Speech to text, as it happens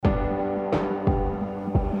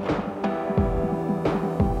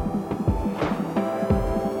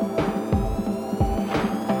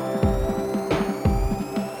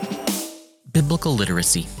Biblical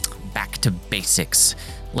literacy. Back to basics.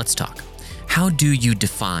 Let's talk. How do you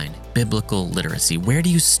define biblical literacy? Where do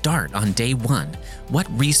you start on day one? What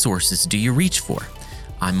resources do you reach for?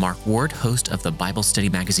 I'm Mark Ward, host of the Bible Study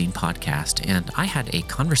Magazine podcast, and I had a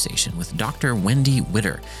conversation with Dr. Wendy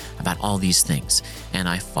Widder about all these things, and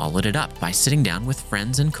I followed it up by sitting down with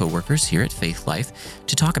friends and coworkers here at Faith Life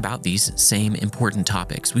to talk about these same important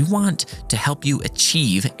topics. We want to help you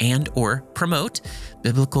achieve and or promote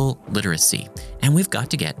biblical literacy, and we've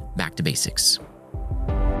got to get back to basics.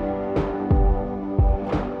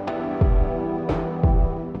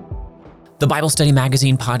 The Bible Study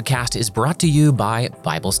Magazine podcast is brought to you by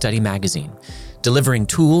Bible Study Magazine, delivering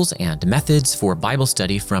tools and methods for Bible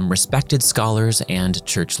study from respected scholars and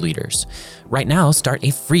church leaders. Right now, start a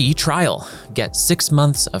free trial. Get 6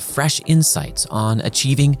 months of fresh insights on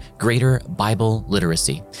achieving greater Bible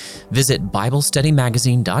literacy. Visit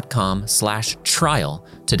BibleStudyMagazine.com/trial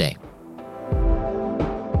today.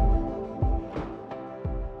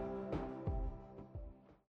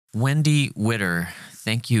 Wendy Widder,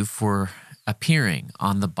 thank you for appearing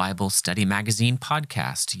on the Bible Study Magazine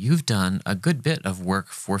podcast. You've done a good bit of work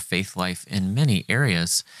for Faith Life in many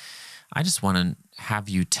areas. I just want to have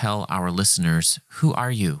you tell our listeners, who are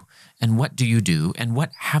you and what do you do and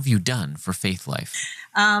what have you done for Faith Life?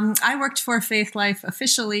 I worked for Faith Life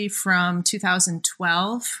officially from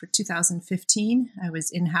 2012 to 2015. I was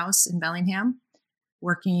in-house in Bellingham,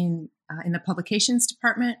 working in the publications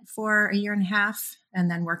department for a year and a half, and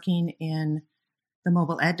then working in the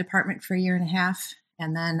mobile ed department for a year and a half.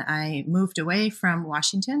 And then I moved away from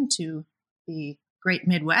Washington to the great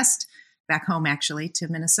Midwest, back home actually to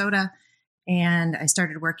Minnesota. And I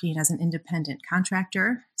started working as an independent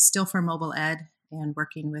contractor, still for mobile ed, and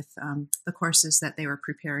working with the courses that they were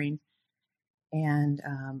preparing. And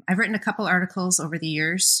I've written a couple articles over the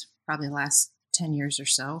years, probably the last 10 years or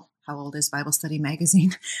so. How old is Bible Study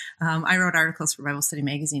Magazine? I wrote articles for Bible Study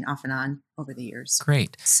Magazine off and on over the years.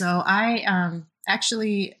 Great. So I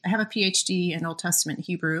actually have a PhD in Old Testament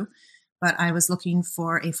Hebrew, but I was looking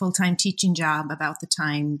for a full-time teaching job about the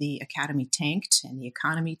time the academy tanked and the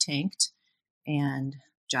economy tanked and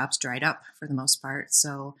jobs dried up for the most part.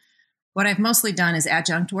 So what I've mostly done is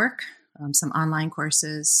adjunct work, some online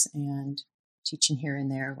courses, and teaching here and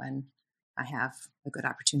there when I have a good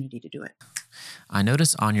opportunity to do it. I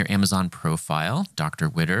notice on your Amazon profile, Dr.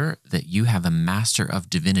 Widder, that you have a Master of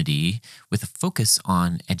Divinity with a focus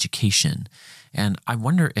on education. And I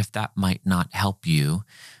wonder if that might not help you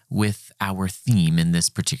with our theme in this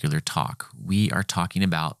particular talk. We are talking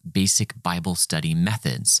about basic Bible study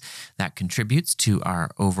methods that contributes to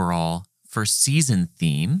our overall first season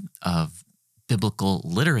theme of biblical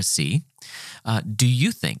literacy. Do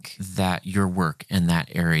you think that your work in that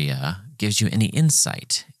area gives you any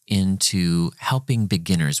insight into helping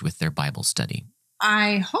beginners with their Bible study?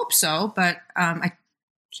 I hope so, but I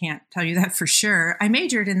can't tell you that for sure. I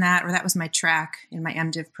majored in that, or that was my track in my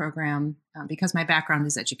MDiv program, because my background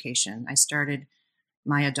is education. I started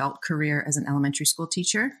my adult career as an elementary school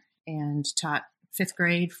teacher and taught fifth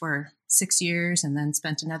grade for 6 years, and then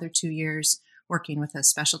spent another 2 years working with a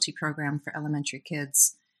specialty program for elementary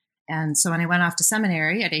kids. And so when I went off to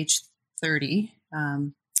seminary at age 30,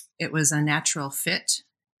 it was a natural fit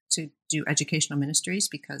to do educational ministries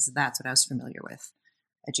because that's what I was familiar with.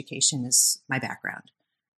 Education is my background.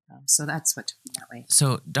 So that's what took me that way.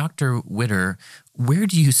 So, Dr. Widder, where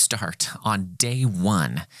do you start on day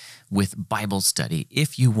one with Bible study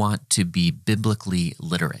if you want to be biblically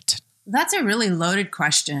literate? That's a really loaded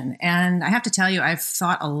question. And I have to tell you, I've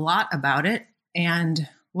thought a lot about it. And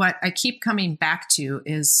what I keep coming back to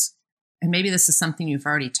is, and maybe this is something you've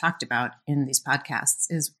already talked about in these podcasts,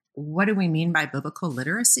 is what do we mean by biblical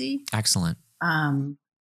literacy? Excellent. And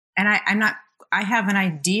I have an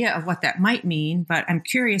idea of what that might mean, but I'm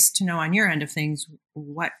curious to know on your end of things,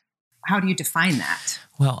 how do you define that?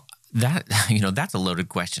 Well, that's a loaded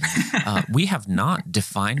question. We have not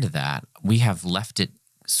defined that. We have left it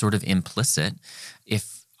sort of implicit.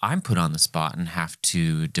 If I'm put on the spot and have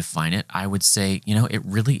to define it, I would say, it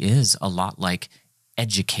really is a lot like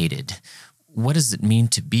educated. What does it mean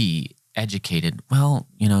to be educated? Well,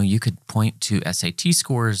 you could point to SAT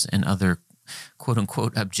scores and other quote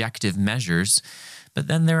unquote objective measures, but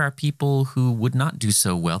then there are people who would not do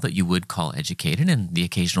so well that you would call educated, and the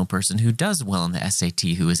occasional person who does well in the SAT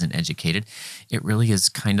who isn't educated. It really is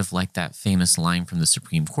kind of like that famous line from the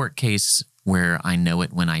Supreme Court case where I know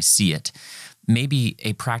it when I see it. Maybe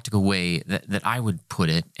a practical way that I would put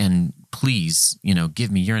it, and please,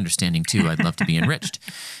 give me your understanding too, I'd love to be enriched,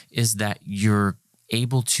 is that you're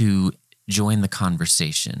able to join the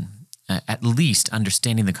conversation at least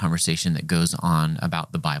understanding the conversation that goes on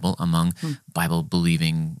about the Bible among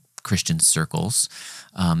Bible-believing Christian circles.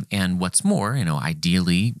 And what's more,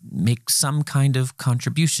 ideally make some kind of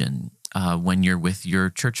contribution when you're with your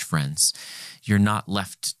church friends. You're not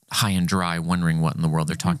left high and dry wondering what in the world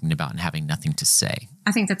they're talking about and having nothing to say.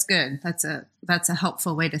 I think that's good. That's a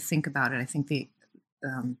helpful way to think about it. I think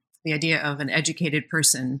the idea of an educated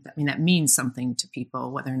person, that means something to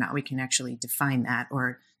people. Whether or not we can actually define that,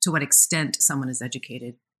 or to what extent someone is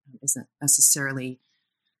educated, isn't necessarily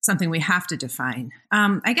something we have to define.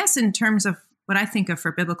 I guess in terms of what I think of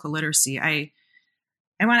for biblical literacy, I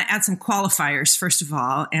want to add some qualifiers, first of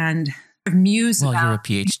all, and muse Well, about... you're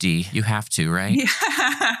a PhD. You have to, right?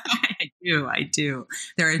 Yeah, I do.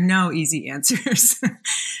 There are no easy answers.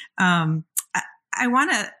 I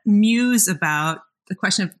want to muse about the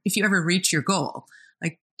question of if you ever reach your goal.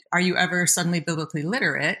 Like, are you ever suddenly biblically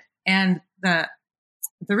literate? And the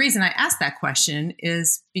reason I ask that question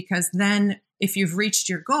is because then if you've reached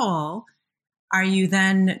your goal, are you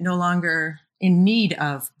then no longer in need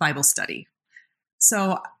of Bible study?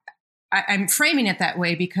 So I'm framing it that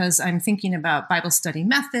way because I'm thinking about Bible study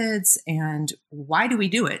methods and why do we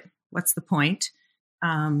do it? What's the point?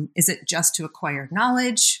 Is it just to acquire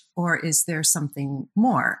knowledge, or is there something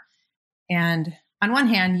more? And on one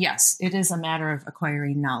hand, yes, it is a matter of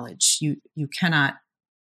acquiring knowledge. You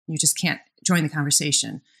just can't join the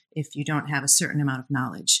conversation if you don't have a certain amount of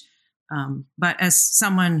knowledge. But as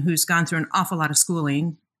someone who's gone through an awful lot of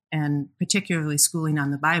schooling, and particularly schooling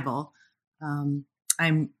on the Bible,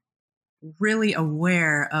 I'm really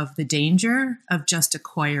aware of the danger of just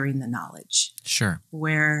acquiring the knowledge. Sure.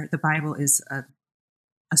 Where the Bible is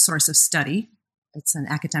a source of study. It's an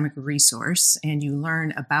academic resource, and you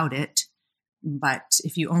learn about it. But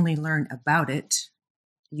if you only learn about it,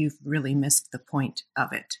 you've really missed the point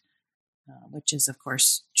of it, which is, of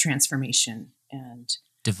course, transformation and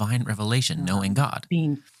divine revelation, knowing God,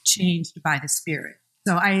 being changed by the Spirit.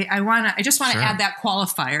 So I just want to add that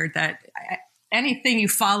qualifier that anything you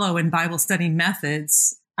follow in Bible study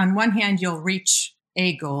methods, on one hand, you'll reach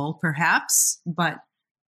a goal, perhaps, but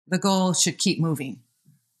the goal should keep moving.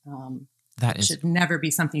 It should never be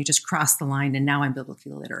something you just cross the line and now I'm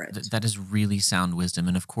biblically literate. That is really sound wisdom.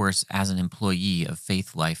 And of course, as an employee of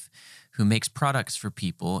Faith Life who makes products for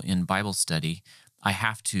people in Bible study, I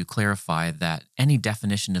have to clarify that any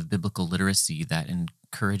definition of biblical literacy that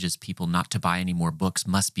encourages people not to buy any more books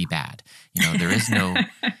must be bad. There is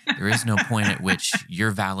no point at which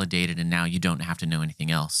you're validated and now you don't have to know anything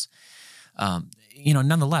else.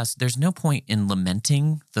 Nonetheless, there's no point in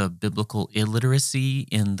lamenting the biblical illiteracy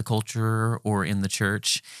in the culture or in the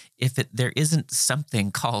church if there isn't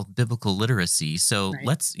something called biblical literacy. So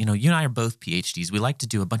let's, you and I are both PhDs. We like to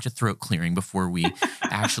do a bunch of throat clearing before we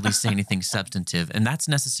actually say anything substantive, and that's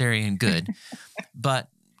necessary and good. But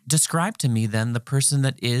describe to me then the person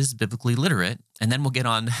that is biblically literate, and then we'll get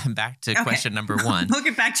on back to question number one. We'll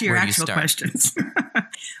get back to your actual questions.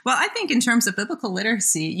 Well, I think in terms of biblical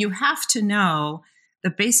literacy, you have to know the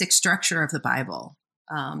basic structure of the Bible,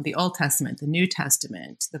 the Old Testament, the New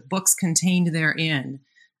Testament, the books contained therein,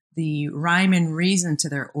 the rhyme and reason to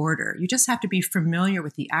their order. You just have to be familiar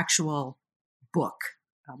with the actual book.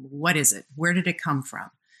 What is it? Where did it come from?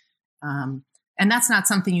 And that's not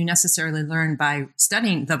something you necessarily learn by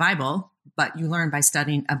studying the Bible, but you learn by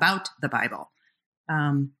studying about the Bible.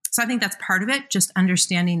 So I think that's part of it, just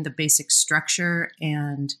understanding the basic structure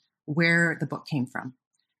and where the book came from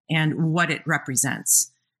and what it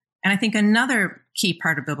represents. And I think another key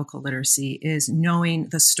part of biblical literacy is knowing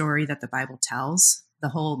the story that the Bible tells, the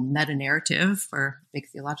whole meta-narrative, for a big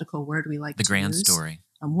theological word we like to use. The grand story.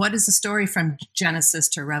 What is the story from Genesis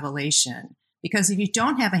to Revelation? Because if you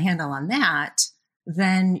don't have a handle on that,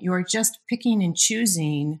 then you're just picking and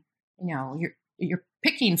choosing, you're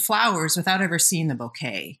picking flowers without ever seeing the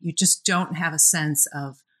bouquet. You just don't have a sense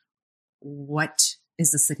of what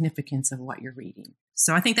is the significance of what you're reading.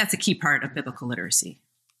 So I think that's a key part of biblical literacy.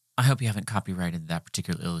 I hope you haven't copyrighted that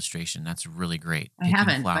particular illustration. That's really great. I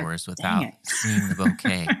haven't, flowers without seeing the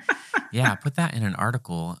bouquet. Yeah, put that in an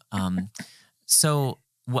article. So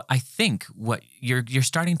what you're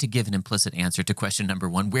starting to give an implicit answer to question number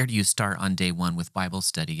one. Where do you start on day one with Bible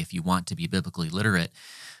study if you want to be biblically literate?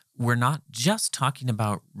 We're not just talking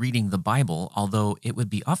about reading the Bible, although it would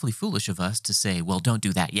be awfully foolish of us to say, well, don't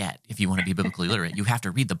do that yet. If you want to be biblically literate, you have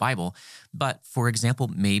to read the Bible. But for example,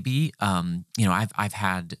 maybe, I've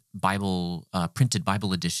had printed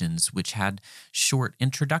Bible editions, which had short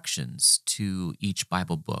introductions to each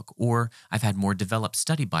Bible book, or I've had more developed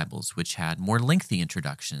study Bibles, which had more lengthy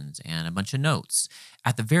introductions and a bunch of notes.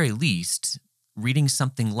 At the very least, reading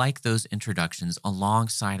something like those introductions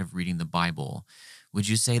alongside of reading the Bible, would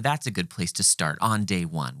you say that's a good place to start on day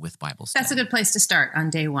one with Bible study? That's a good place to start on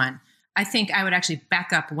day one. I think I would actually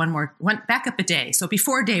back up a day. So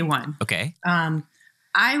before day one, Okay.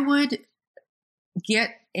 I would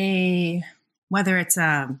get whether it's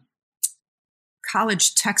a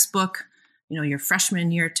college textbook, your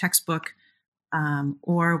freshman year textbook,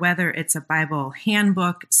 or whether it's a Bible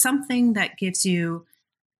handbook, something that gives you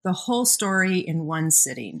the whole story in one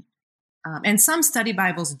sitting. And some study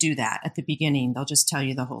Bibles do that at the beginning. They'll just tell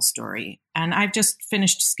you the whole story. And I've just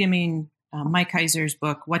finished skimming Mike Heiser's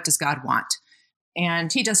book, What Does God Want?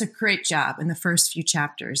 And he does a great job in the first few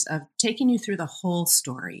chapters of taking you through the whole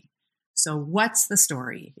story. So what's the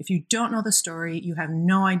story? If you don't know the story, you have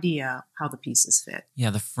no idea how the pieces fit.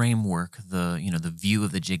 Yeah, the framework, the view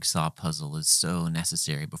of the jigsaw puzzle is so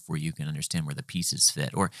necessary before you can understand where the pieces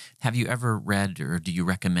fit. Or have you ever read, or do you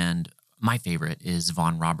recommend, my favorite is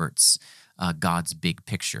Vaughn Roberts' God's Big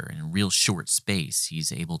Picture. In a real short space,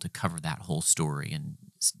 he's able to cover that whole story, and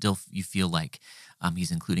still you feel like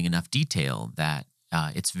he's including enough detail that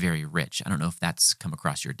it's very rich. I don't know if that's come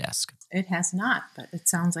across your desk. It has not, but it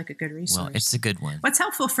sounds like a good resource. Well, it's a good one. What's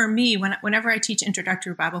helpful for me, whenever I teach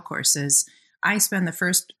introductory Bible courses, I spend the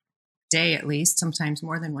first day at least, sometimes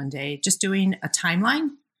more than one day, just doing a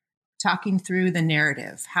timeline, talking through the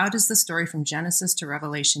narrative. How does the story from Genesis to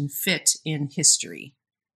Revelation fit in history?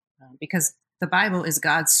 Because the Bible is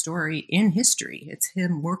God's story in history. It's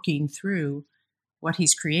him working through what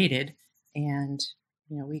he's created, and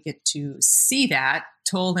we get to see that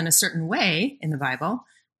told in a certain way in the Bible.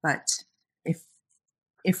 But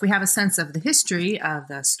if we have a sense of the history of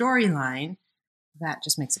the storyline, that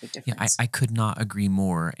just makes a big difference. Yeah, I could not agree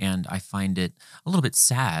more. And I find it a little bit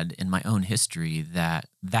sad in my own history that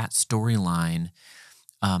storyline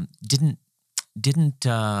didn't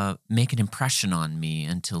make an impression on me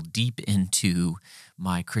until deep into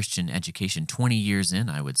my Christian education, 20 years in,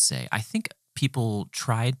 I would say. I think people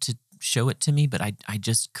tried to show it to me, but I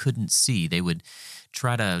just couldn't see. They would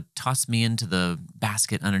try to toss me into the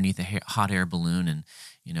basket underneath a hot air balloon and,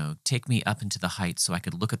 take me up into the heights so I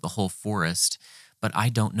could look at the whole forest. But I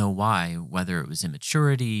don't know why, whether it was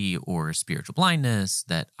immaturity or spiritual blindness,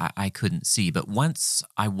 that I couldn't see. But once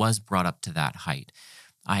I was brought up to that height,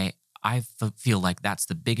 I feel like that's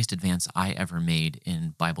the biggest advance I ever made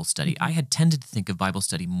in Bible study. I had tended to think of Bible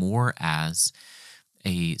study more as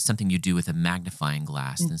something you do with a magnifying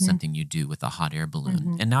glass than something you do with a hot air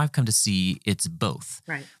balloon. And now I've come to see it's both.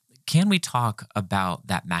 Right. Can we talk about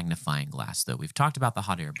that magnifying glass, though? We've talked about the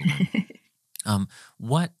hot air balloon.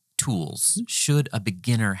 What tools should a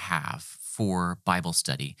beginner have for Bible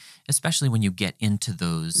study, especially when you get into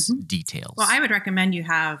those details? Well, I would recommend you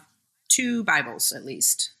have 2 Bibles at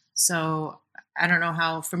least. So I don't know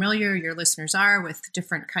how familiar your listeners are with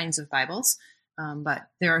different kinds of Bibles, but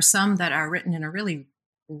there are some that are written in a really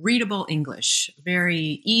readable English,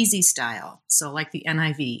 very easy style. So like the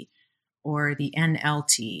NIV or the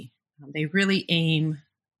NLT, they really aim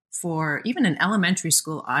for even an elementary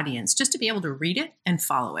school audience just to be able to read it and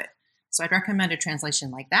follow it. So I'd recommend a translation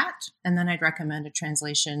like that. And then I'd recommend a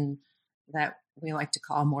translation that we like to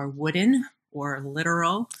call more wooden or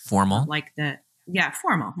literal. Formal.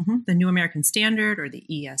 Formal. The New American Standard or the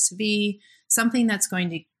ESV, something that's going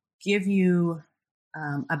to give you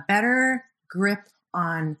a better grip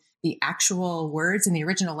on the actual words in the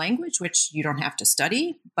original language, which you don't have to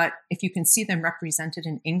study. But if you can see them represented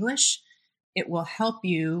in English, it will help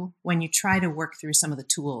you when you try to work through some of the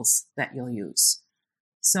tools that you'll use.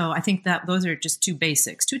 So I think that those are just 2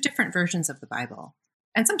 basics, 2 different versions of the Bible.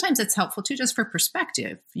 And sometimes it's helpful too, just for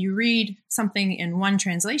perspective. You read something in one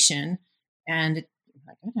translation and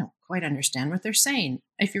I don't quite understand what they're saying.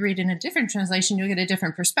 If you read in a different translation, you'll get a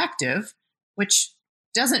different perspective, which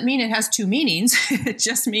doesn't mean it has 2 meanings. It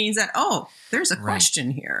just means that, there's a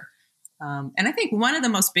question here. And I think one of the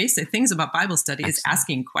most basic things about Bible study is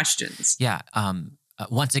asking questions. Yeah.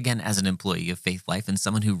 Once again, as an employee of Faith Life and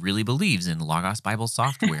someone who really believes in Logos Bible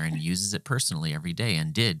software and uses it personally every day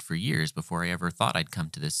and did for years before I ever thought I'd come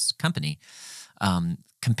to this company,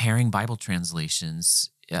 comparing Bible translations,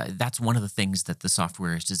 that's one of the things that the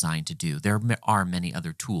software is designed to do. There are many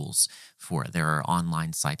other tools for it. There are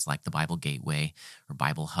online sites like the Bible Gateway or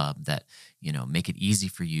Bible Hub that make it easy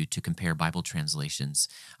for you to compare Bible translations.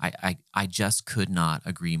 I just could not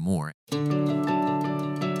agree more.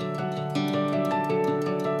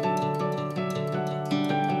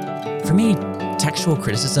 For me, textual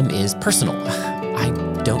criticism is personal. I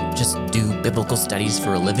don't just do biblical studies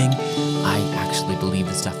for a living. I actually believe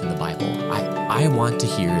the stuff in the Bible. I want to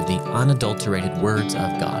hear the unadulterated words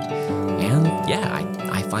of God. And yeah,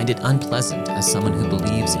 I find it unpleasant, as someone who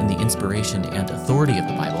believes in the inspiration and authority of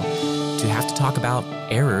the Bible, to have to talk about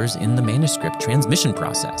errors in the manuscript transmission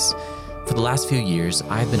process. For the last few years,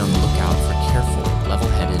 I've been on the lookout for careful,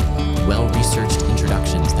 level-headed, well-researched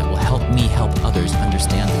introductions that will help me help others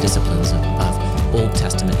understand the disciplines of Old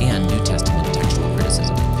Testament and New Testament textual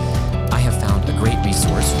criticism. I have found a great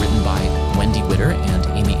resource written by Wendy Witter and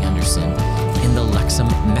Amy Anderson in the Lexham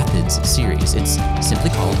Methods series. It's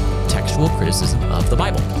simply called Textual Criticism of the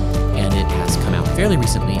Bible, and it has come out fairly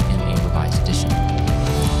recently in a revised edition.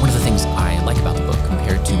 One of the things I like about the book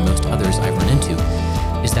compared to most others I've run into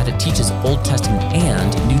is that it teaches Old Testament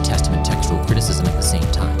and New Testament textual criticism at the same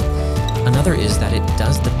time. Another is that it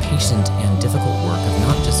does the patient and difficult work of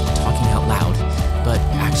not just talking out loud, but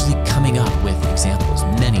actually coming up with examples,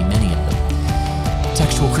 many of them.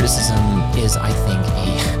 Textual criticism is, I think,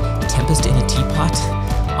 a tempest in a teapot.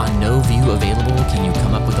 On no view available can you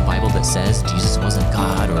come up with a Bible that says Jesus wasn't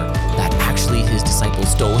God, or that actually his disciples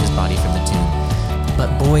stole his body from the tomb.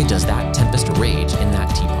 But boy, does that tempest rage in that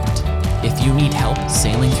teapot. If you need help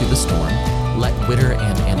sailing through the storm, let Witter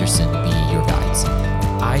and Anderson be your guides.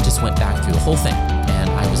 I just went back through the whole thing, and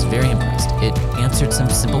I was very impressed. It answered some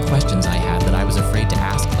simple questions I had that I was afraid to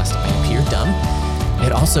ask lest I appear dumb.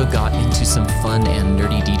 It also got into some fun and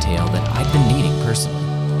nerdy detail that I'd been needing personally.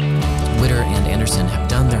 Witter and Anderson have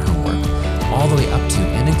done their homework, all the way up to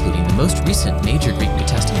and including the most recent major Greek New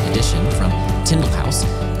Testament edition from Tyndale House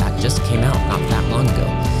that just came out not that long ago.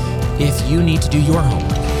 If you need to do your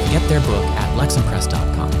homework, get their book at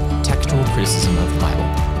lexhampress.com, Textual Criticism of the Bible,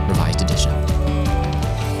 revised edition.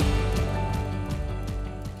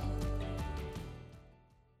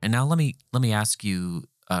 And now let me ask you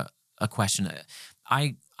a question.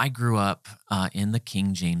 I grew up in the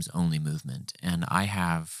King James only movement, and I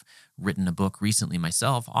have written a book recently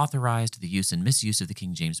myself, authorized the use and misuse of the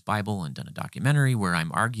King James Bible, and done a documentary where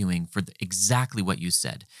I'm arguing for exactly what you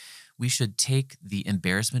said. We should take the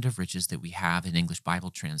embarrassment of riches that we have in English Bible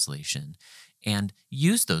translation and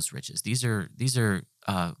use those riches. These are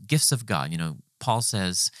gifts of God. You know, Paul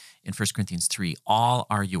says in 1 Corinthians 3, all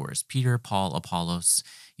are yours. Peter, Paul, Apollos,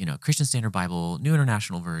 Christian Standard Bible, New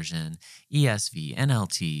International Version, ESV,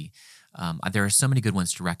 NLT. There are so many good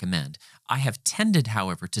ones to recommend. I have tended,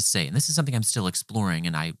 however, to say, and this is something I'm still exploring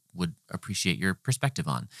and I would appreciate your perspective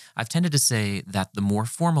on, I've tended to say that the more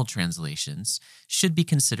formal translations should be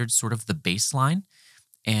considered sort of the baseline,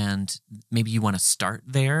 and maybe you want to start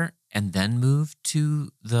there and then move to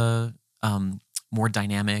the more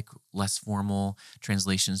dynamic, less formal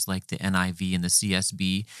translations like the NIV and the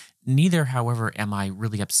CSB. Neither, however, am I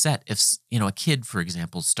really upset if, a kid, for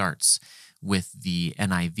example, starts with the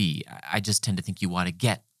NIV. I just tend to think you want to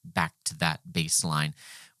get back to that baseline.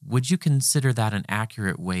 Would you consider that an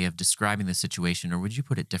accurate way of describing the situation, or would you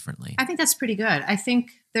put it differently? I think that's pretty good. I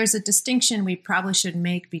think there's a distinction we probably should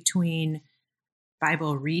make between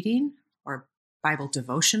Bible reading or Bible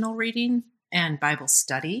devotional reading and Bible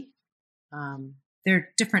study. They're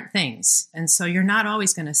different things. And so you're not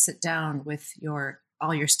always going to sit down with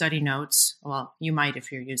all your study notes. Well, you might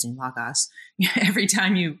if you're using Logos. Every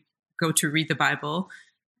time you go to read the Bible,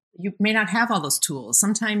 you may not have all those tools.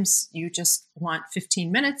 Sometimes you just want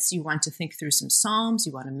 15 minutes. You want to think through some Psalms.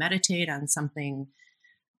 You want to meditate on something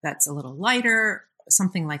that's a little lighter,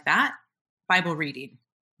 something like that. Bible reading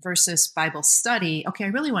versus Bible study. Okay, I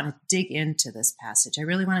really want to dig into this passage. I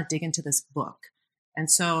really want to dig into this book.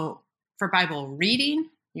 And so for Bible reading,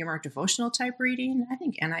 your more devotional type reading, I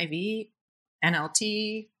think NIV,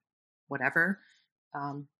 NLT, whatever,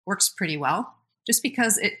 works pretty well. Just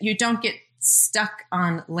because you don't get stuck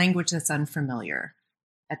on language that's unfamiliar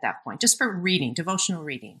at that point. Just for reading, devotional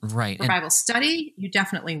reading. Right. For Bible study, you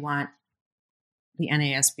definitely want the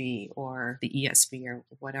NASB or the ESV or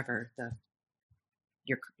whatever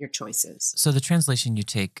your choice is. So the translation you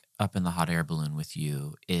take up in the hot air balloon with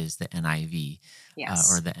you is the NIV,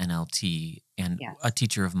 yes, or the NLT. And yes. A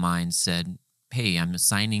teacher of mine said, hey, I'm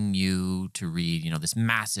assigning you to read, this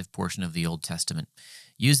massive portion of the Old Testament.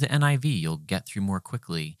 Use the NIV. You'll get through more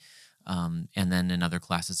quickly. And then in other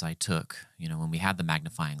classes I took, when we had the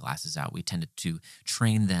magnifying glasses out, we tended to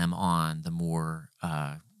train them on the more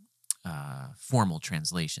formal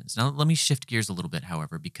translations. Now, let me shift gears a little bit,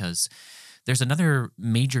 however, because there's another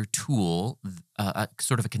major tool,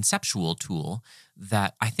 sort of a conceptual tool,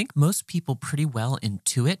 that I think most people pretty well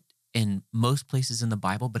intuit in most places in the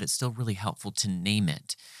Bible, but it's still really helpful to name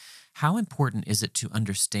it. How important is it to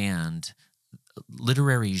understand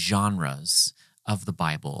literary genres of the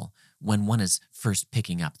Bible when one is first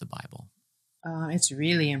picking up the Bible? It's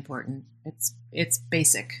really important. It's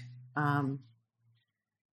basic.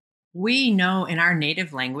 We know in our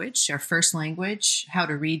native language, our first language, how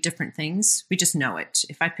to read different things. We just know it.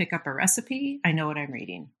 If I pick up a recipe, I know what I'm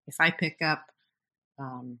reading. If I pick up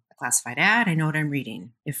a classified ad, I know what I'm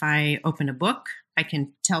reading. If I open a book, I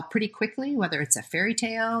can tell pretty quickly whether it's a fairy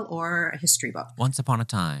tale or a history book. Once upon a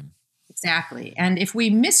time. Exactly. And if we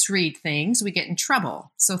misread things, we get in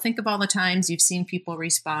trouble. So think of all the times you've seen people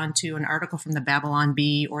respond to an article from the Babylon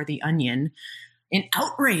Bee or the Onion in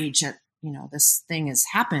outrage at, this thing has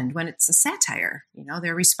happened when it's a satire.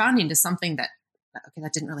 They're responding to something that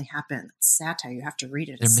didn't really happen. It's satire. You have to read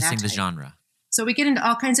it. They're missing the genre. So we get into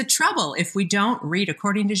all kinds of trouble if we don't read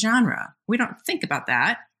according to genre. We don't think about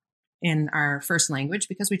that in our first language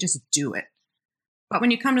because we just do it. But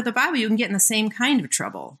when you come to the Bible, you can get in the same kind of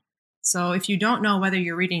trouble. So if you don't know whether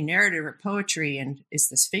you're reading narrative or poetry, and is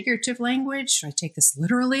this figurative language? Should I take this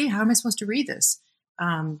literally? How am I supposed to read this?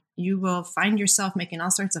 You will find yourself making all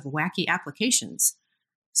sorts of wacky applications.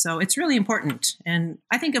 So it's really important. And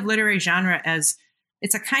I think of literary genre as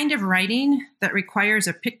it's a kind of writing that requires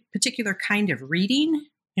a particular kind of reading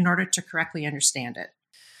in order to correctly understand it.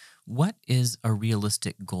 What is a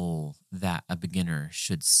realistic goal that a beginner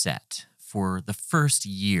should set for the first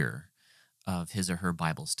year of his or her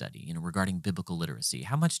Bible study, regarding biblical literacy?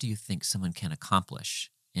 How much do you think someone can accomplish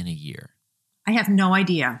in a year? I have no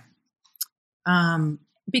idea.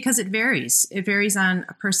 Because it varies. It varies on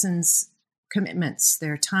a person's commitments,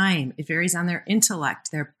 their time. It varies on their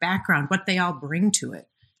intellect, their background, what they all bring to it.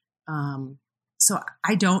 So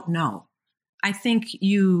I don't know. I think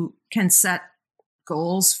you can set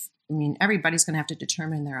goals. I mean, everybody's going to have to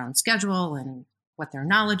determine their own schedule and what their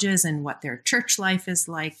knowledge is and what their church life is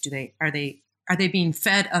like. Are they being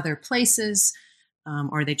fed other places,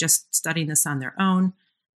 or are they just studying this on their own?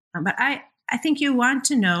 But I think you want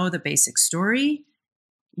to know the basic story.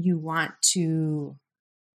 You want to,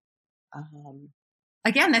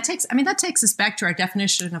 again, that takes us back to our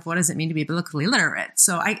definition of what does it mean to be biblically literate.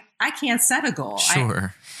 So I can't set a goal.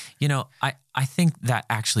 Sure. I think that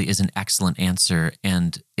actually is an excellent answer,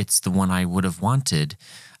 and it's the one I would have wanted,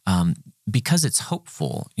 because it's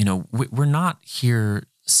hopeful. We're not here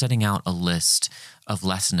setting out a list of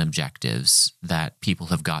lesson objectives that people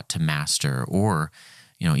have got to master, or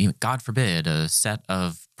even, God forbid, a set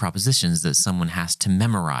of propositions that someone has to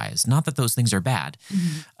memorize. Not that those things are bad,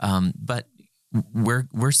 but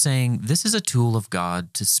we're saying this is a tool of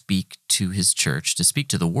God to speak to his church, to speak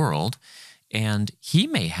to the world, and he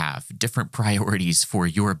may have different priorities for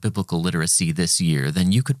your biblical literacy this year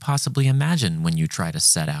than you could possibly imagine when you try to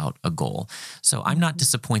set out a goal. So I'm not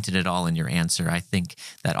disappointed at all in your answer. I think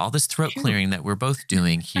that all this throat clearing that we're both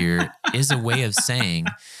doing here is a way of saying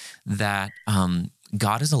that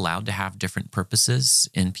God is allowed to have different purposes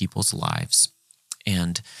in people's lives,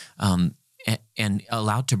 and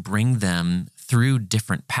allowed to bring them through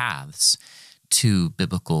different paths to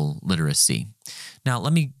biblical literacy. Now,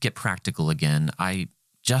 let me get practical again. I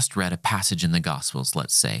just read a passage in the Gospels,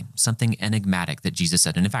 let's say, something enigmatic that Jesus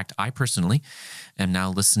said. And in fact, I personally am now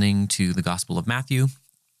listening to the Gospel of Matthew,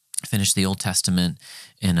 finished the Old Testament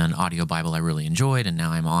in an audio Bible I really enjoyed, and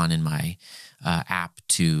now I'm on in my app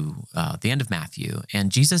to the end of Matthew.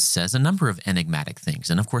 And Jesus says a number of enigmatic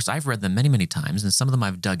things. And of course, I've read them many, many times, and some of them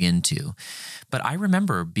I've dug into. But I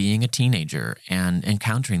remember being a teenager and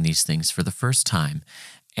encountering these things for the first time.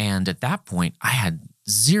 And at that point, I had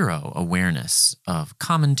zero awareness of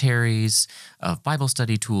commentaries, of Bible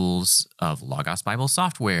study tools, of Logos Bible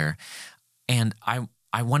software. And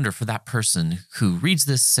I wonder, for that person who reads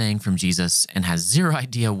this saying from Jesus and has zero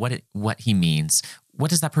idea what he means,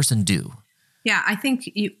 what does that person do? Yeah, I think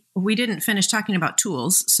we didn't finish talking about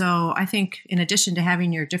tools. So I think in addition to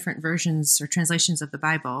having your different versions or translations of the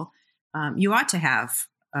Bible, you ought to have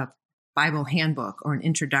a Bible handbook or an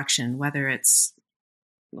introduction, whether it's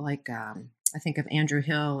like, I think of Andrew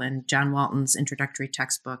Hill and John Walton's introductory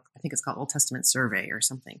textbook. I think it's called Old Testament Survey or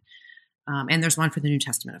something. And there's one for the New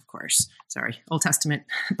Testament, of course. Sorry, Old Testament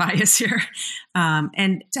bias here.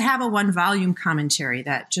 And to have a one-volume commentary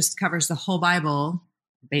that just covers the whole Bible,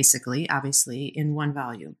 basically, obviously, in one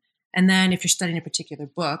volume. And then if you're studying a particular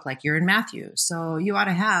book, like you're in Matthew, so you ought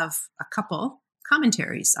to have a couple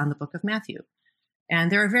commentaries on the book of Matthew.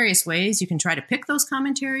 And there are various ways you can try to pick those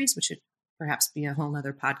commentaries, which would perhaps be a whole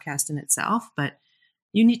other podcast in itself. But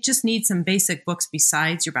you just need some basic books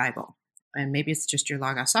besides your Bible. And maybe it's just your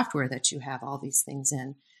Logos software that you have all these things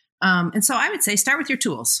in. And so I would say start with your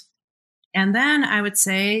tools. And then I would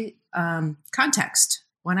say context.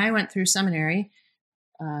 When I went through seminary,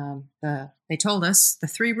 they told us the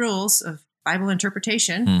 3 rules of Bible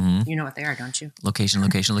interpretation. Mm-hmm. You know what they are, don't you? Location,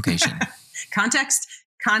 location, location. Context,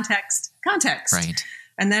 context, context. Right.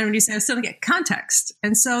 And then when you say, I still don't get context.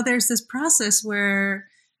 And so there's this process where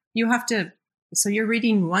you have to, so you're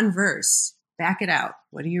reading one verse, back it out.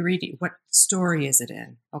 What are you reading? What story is it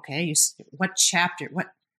in? Okay. What chapter,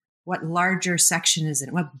 what larger section is it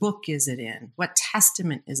in? What book is it in? What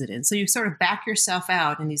testament is it in? So you sort of back yourself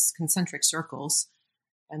out in these concentric circles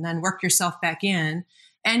and then work yourself back in.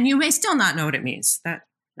 And you may still not know what it means. That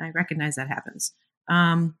I recognize that happens.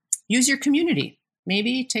 Use your community.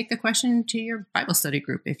 Maybe take the question to your Bible study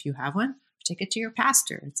group if you have one. Take it to your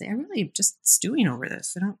pastor and say, I really just stewing over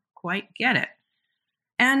this. I don't quite get it.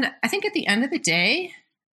 And I think at the end of the day,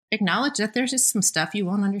 acknowledge that there's just some stuff you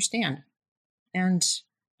won't understand. And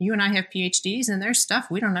you and I have PhDs, and there's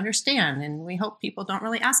stuff we don't understand. And we hope people don't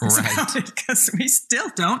really ask us about it because we still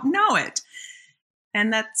don't know it.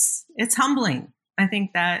 And it's humbling. I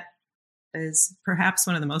think that is perhaps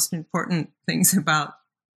one of the most important things about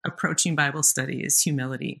approaching Bible study is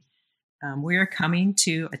humility. We are coming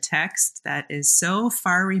to a text that is so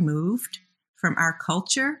far removed from our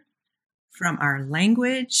culture, from our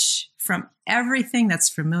language, from everything that's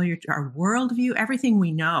familiar to our worldview, everything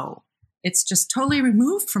we know. It's just totally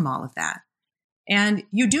removed from all of that. And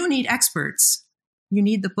you do need experts. You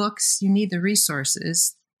need the books, you need the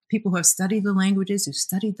resources, people who have studied the languages, who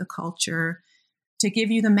studied the culture, to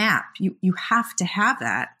give you the map. You have to have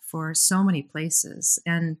that for so many places.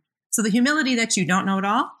 And so the humility that you don't know it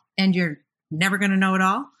all, and you're never going to know it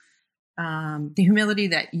all, the humility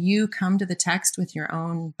that you come to the text with your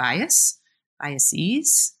own biases,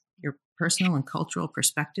 your personal and cultural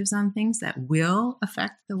perspectives on things that will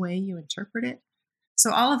affect the way you interpret it.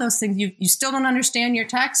 So all of those things, you still don't understand your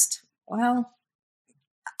text. Well,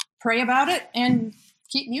 pray about it and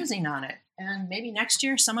keep musing on it. And maybe next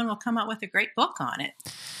year someone will come out with a great book on it.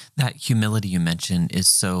 That humility you mentioned is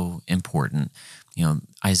so important. You know,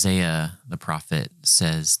 Isaiah, the prophet,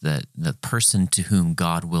 says that the person to whom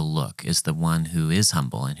God will look is the one who is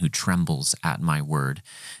humble and who trembles at my word.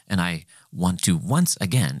 And I want to once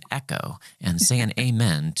again echo and say an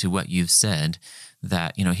amen to what you've said,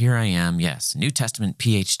 that, you know, here I am, yes, New Testament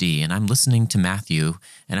PhD, and I'm listening to Matthew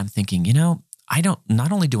and I'm thinking, you know,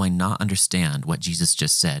 not only do I not understand what Jesus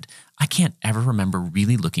just said, I can't ever remember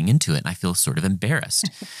really looking into it. And I feel sort of embarrassed.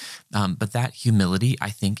 But that humility,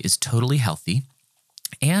 I think, is totally healthy,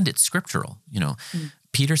 and it's scriptural. You know,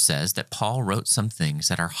 Peter says that Paul wrote some things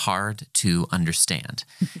that are hard to understand.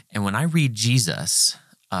 And when I read Jesus,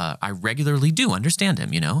 I regularly do understand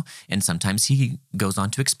him, you know, and sometimes he goes on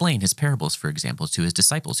to explain his parables, for example, to his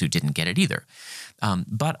disciples who didn't get it either.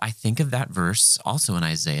 But I think of that verse also in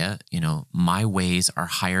Isaiah, you know, my ways are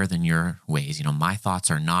higher than your ways. You know, my thoughts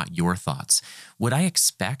are not your thoughts. Would I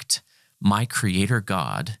expect my creator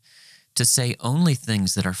God to say only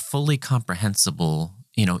things that are fully comprehensible,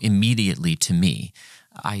 you know, immediately to me?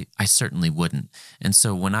 I certainly wouldn't. And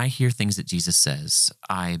so when I hear things that Jesus says,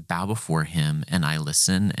 I bow before him and I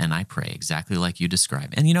listen and I pray exactly like you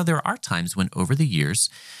describe. And, you know, there are times when over the years,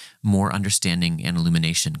 more understanding and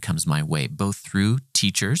illumination comes my way, both through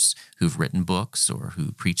teachers who've written books or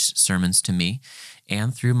who preach sermons to me,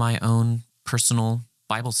 and through my own personal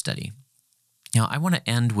Bible study. Now, I want to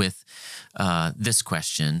end with this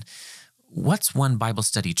question. What's one Bible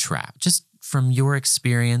study trap? Just from your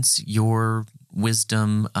experience, your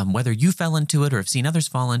wisdom, whether you fell into it or have seen others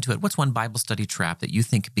fall into it, what's one Bible study trap that you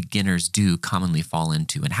think beginners do commonly fall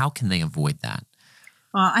into, and how can they avoid that?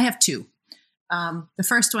 Well, I have two. The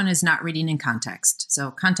first one is not reading in context.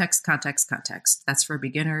 So context. That's for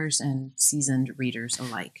beginners and seasoned readers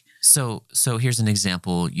alike. So here's an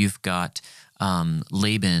example. You've got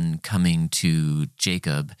Laban coming to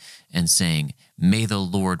Jacob and saying, "May the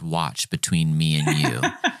Lord watch between me and you."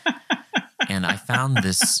 And I found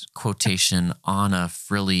this quotation on a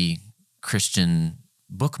frilly Christian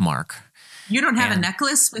bookmark. You don't have a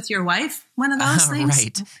necklace with your wife? One of those things?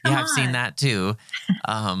 Right. Yeah, I've seen that too.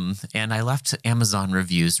 And I left Amazon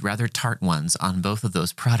reviews, rather tart ones, on both of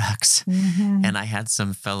those products. Mm-hmm. And I had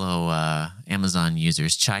some fellow Amazon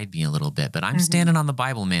users chide me a little bit, but I'm standing on the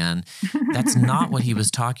Bible, man. That's not what he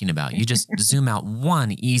was talking about. You just zoom out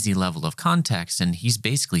one easy level of context, and he's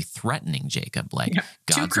basically threatening Jacob, like,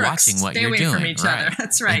 God's watching what you're doing. Stay away from each other.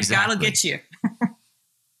 That's right. Exactly. God will get you.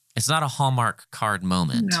 It's not a Hallmark card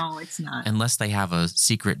moment. No, it's not. Unless they have a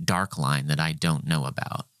secret dark line that I don't know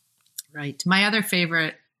about. Right. My other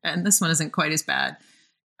favorite, and this one isn't quite as bad,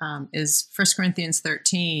 is 1 Corinthians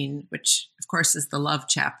 13, which, of course, is the love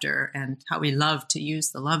chapter and how we love to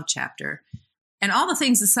use the love chapter. And all the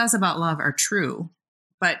things it says about love are true,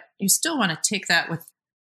 but you still want to take that with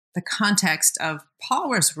the context of Paul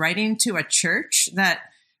was writing to a church that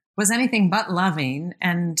was anything but loving,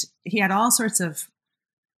 and he had all sorts of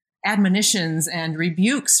admonitions and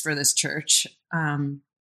rebukes for this church. And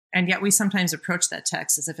yet we sometimes approach that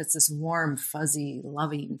text as if it's this warm, fuzzy,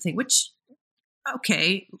 loving thing, which,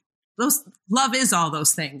 okay, love is all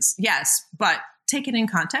those things. Yes. But take it in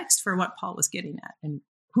context for what Paul was getting at and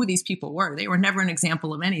who these people were. They were never an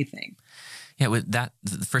example of anything. Yeah, with that,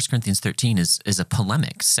 1 Corinthians 13 is a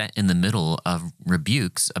polemic set in the middle of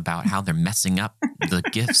rebukes about how they're messing up the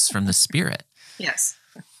gifts from the Spirit. Yes.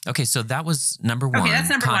 Okay, so that was number one. Okay, that's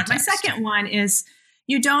number context. one. My second one is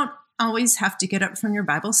you don't always have to get up from your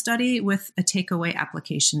Bible study with a takeaway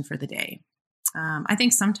application for the day. I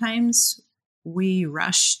think sometimes we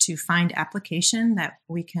rush to find application that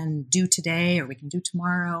we can do today or we can do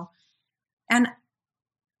tomorrow. And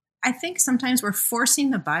I think sometimes we're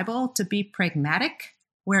forcing the Bible to be pragmatic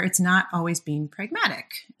where it's not always being pragmatic.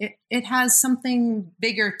 It has something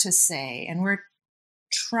bigger to say, and we're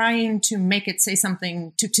trying to make it say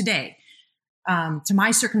something to today, to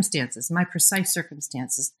my circumstances, my precise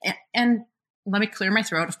circumstances. And let me clear my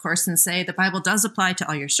throat, of course, and say the Bible does apply to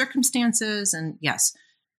all your circumstances, and yes.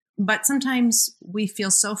 But sometimes we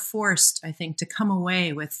feel so forced, I think, to come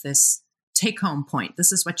away with this take-home point.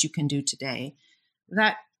 This is what you can do today,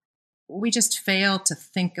 that we just fail to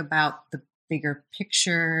think about the bigger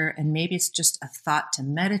picture, and maybe it's just a thought to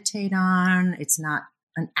meditate on. It's not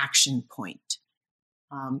an action point.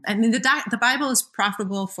 I mean, the Bible is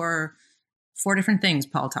profitable for 4 different things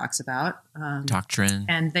Paul talks about. Doctrine.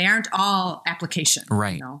 And they aren't all application.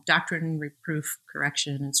 Right. You know, doctrine, reproof,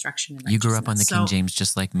 correction, instruction, and You grew up on the King James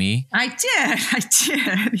just like me? I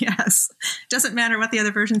did, yes. Doesn't matter what the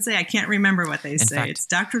other versions say. I can't remember what they say. It's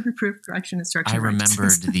doctrine, reproof, correction, instruction. I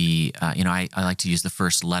remembered I like to use the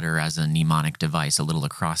first letter as a mnemonic device, a little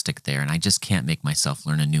acrostic there, and I just can't make myself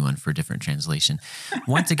learn a new one for a different translation.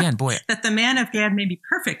 Once again, boy. That the man of God may be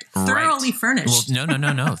perfect, thoroughly furnished. Well,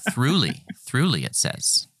 no. Throughly, it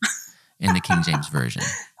says in the King James Version.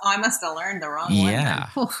 Oh, I must have learned the wrong one. Yeah.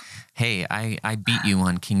 Hey, I beat you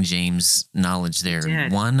on King James knowledge there.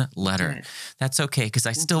 One letter. That's okay, because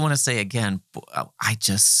I still want to say again, I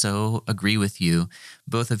just so agree with you.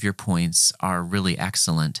 Both of your points are really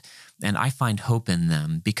excellent, and I find hope in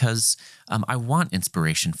them because I want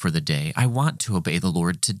inspiration for the day. I want to obey the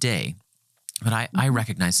Lord today. But I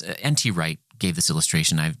recognize, N.T. Wright gave this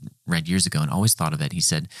illustration I've read years ago and always thought of it. He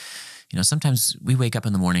said, sometimes we wake up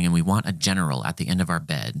in the morning and we want a general at the end of our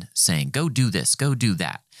bed saying, go do this, go do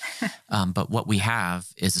that. But what we have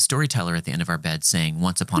is a storyteller at the end of our bed saying,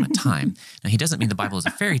 once upon a time. Now, he doesn't mean the Bible is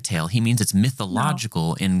a fairy tale. He means it's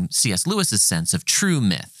mythological in C.S. Lewis's sense of true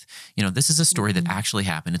myth. This is a story that actually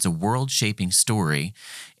happened. It's a world-shaping story,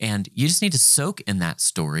 and you just need to soak in that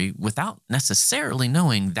story without necessarily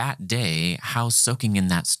knowing that day how soaking in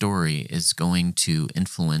that story is going to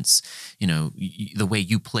influence, the way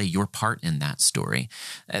you play your part in that story.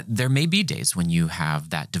 There may be days when you have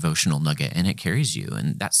that devotional nugget and it carries you,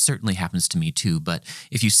 and that certainly happens to me too. But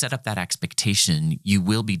if you set up that expectation, you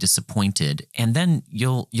will be disappointed, and then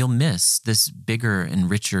you'll miss this bigger and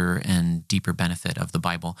richer and deeper benefit of the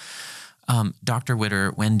Bible. Dr.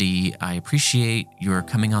 Witter, Wendy, I appreciate your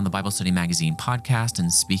coming on the Bible Study Magazine podcast and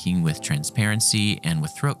speaking with transparency and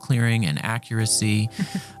with throat clearing and accuracy,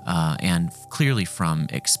 and clearly from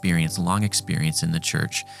experience, long experience in the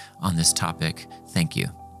church on this topic. Thank you.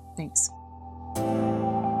 Thanks.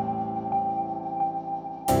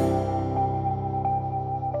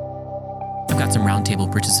 I've got some roundtable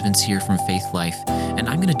participants here from Faith Life, and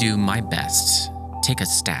I'm going to do my best. Take a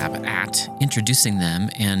stab at introducing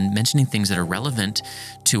them and mentioning things that are relevant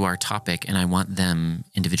to our topic, and I want them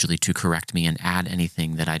individually to correct me and add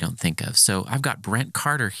anything that I don't think of. So I've got Brent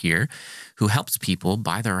Carter here, who helps people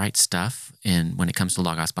buy the right stuff when it comes to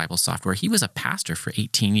Logos Bible software. He was a pastor for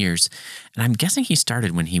 18 years, and I'm guessing he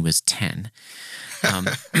started when he was 10.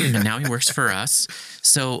 And now he works for us.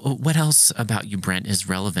 So what else about you, Brent, is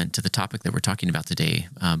relevant to the topic that we're talking about today,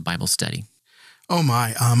 Bible study? Oh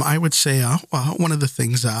my, I would say one of the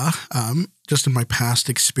things just in my past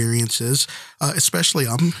experiences, especially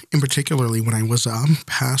in particularly when I was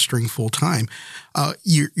pastoring full time,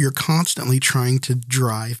 you're constantly trying to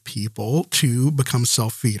drive people to become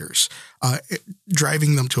self-feeders,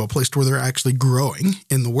 driving them to a place where they're actually growing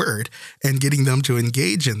in the Word and getting them to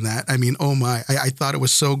engage in that. I mean, oh my, I thought it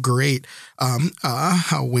was so great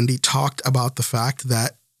how Wendy talked about the fact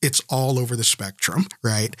that it's all over the spectrum,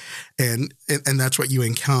 right? And that's what you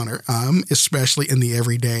encounter, especially in the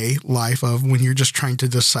everyday life of when you're just trying to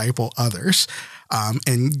disciple others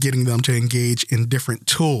and getting them to engage in different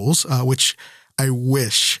tools, which I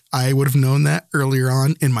wish I would have known that earlier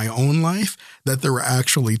on in my own life, that there were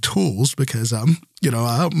actually tools because,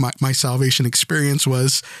 my salvation experience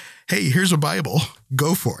was, hey, here's a Bible,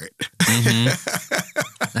 go for it.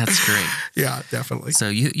 That's great. Yeah, definitely. So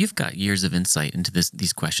you've got years of insight into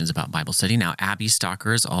these questions about Bible study. Now, Abby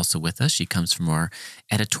Stalker is also with us. She comes from our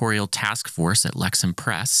editorial task force at Lexham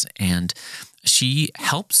Press, and she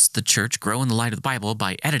helps the church grow in the light of the Bible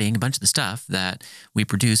by editing a bunch of the stuff that we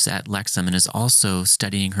produce at Lexham, and is also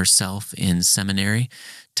studying herself in seminary.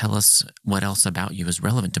 Tell us what else about you is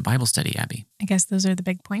relevant to Bible study, Abby. I guess those are the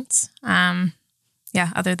big points.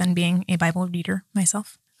 Other than being a Bible reader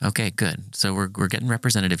myself. Okay, good. So we're getting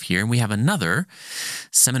representative here. And we have another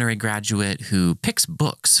seminary graduate who picks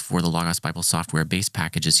books for the Logos Bible software base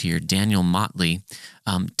packages here, Daniel Motley.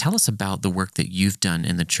 Tell us about the work that you've done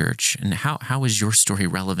in the church, and how is your story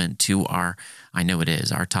relevant to our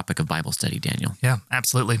topic of Bible study, Daniel? Yeah,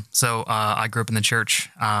 absolutely. So I grew up in the church,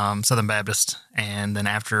 Southern Baptist, and then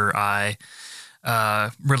after I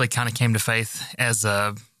really kind of came to faith as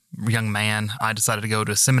a young man, I decided to go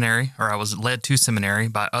to seminary, or I was led to seminary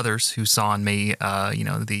by others who saw in me,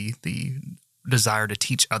 the desire to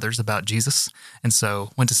teach others about Jesus. And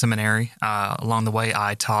so went to seminary. Along the way,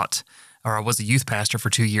 I was a youth pastor for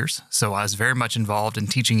 2 years. So I was very much involved in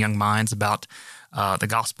teaching young minds about the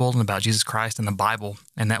gospel and about Jesus Christ and the Bible.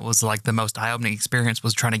 And that was like the most eye-opening experience,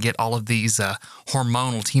 was trying to get all of these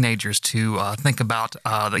hormonal teenagers to think about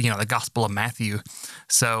the Gospel of Matthew.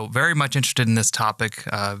 So very much interested in this topic,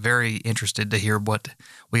 very interested to hear what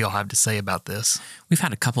we all have to say about this. We've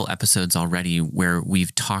had a couple episodes already where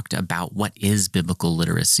we've talked about what is biblical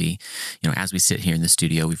literacy. As we sit here in the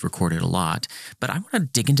studio, we've recorded a lot, but I want to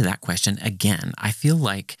dig into that question again. I feel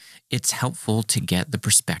like it's helpful to get the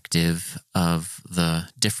perspective of the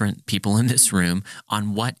different people in this room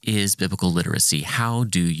on what is biblical literacy. How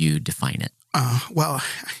do you define it? Well,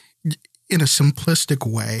 in a simplistic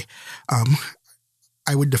way,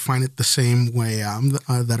 I would define it the same way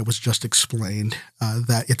that it was just explained,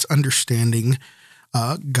 that it's understanding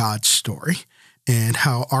God's story and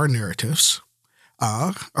how our narratives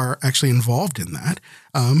are actually involved in that.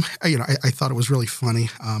 I thought it was really funny,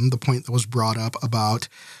 the point that was brought up about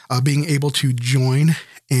being able to join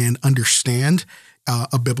and understand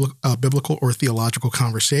a biblical or theological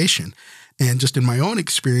conversation. And just in my own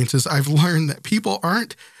experiences, I've learned that people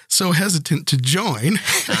aren't so hesitant to join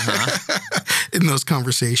in those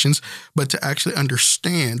conversations, but to actually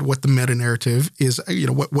understand what the meta-narrative is,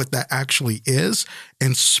 what that actually is,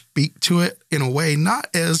 and speak to it in a way, not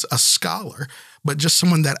as a scholar, but just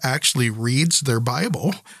someone that actually reads their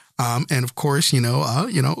Bible. And of course,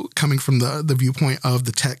 coming from the viewpoint of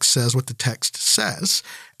the text says what the text says,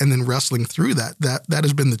 and then wrestling through that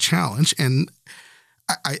has been the challenge. And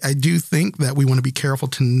I do think that we want to be careful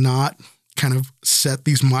to not kind of set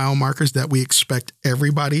these mile markers that we expect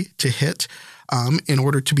everybody to hit in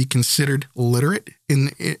order to be considered literate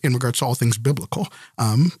in regards to all things biblical.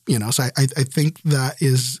 So I think that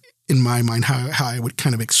is, in my mind, how I would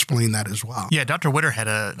kind of explain that as well. Yeah, Dr. Witter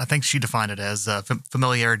I think she defined it as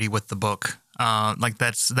familiarity with the book.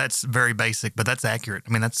 That's very basic, but that's accurate.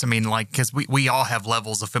 Because we all have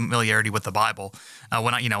levels of familiarity with the Bible.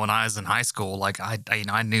 When I was in high school,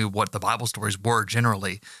 I knew what the Bible stories were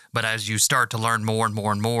generally, but as you start to learn more and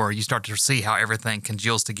more and more, you start to see how everything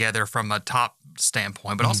congeals together from a top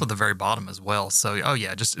standpoint, but also the very bottom as well. So,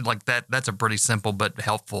 just like that. That's a pretty simple but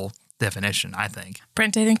helpful definition, I think.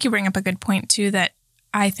 Brent, I think you bring up a good point too that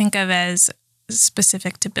I think of as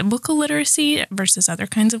specific to biblical literacy versus other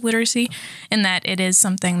kinds of literacy, in that it is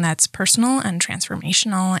something that's personal and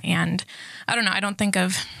transformational. And I don't know, I don't think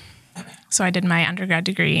of, so I did my undergrad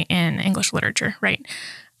degree in English literature, right?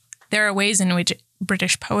 There are ways in which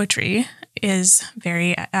British poetry is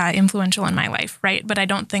very influential in my life, right? But I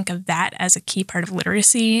don't think of that as a key part of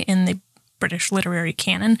literacy in the British literary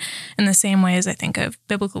canon in the same way as I think of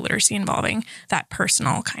biblical literacy involving that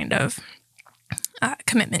personal kind of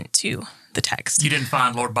commitment to the text. You didn't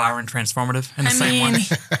find Lord Byron transformative in the same way?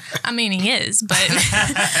 I mean, he is, but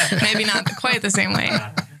maybe not quite the same way.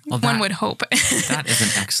 Well, one would hope. That is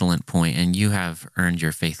an excellent point, and you have earned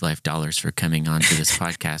your Faith Life dollars for coming on to this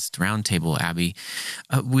podcast roundtable, Abby.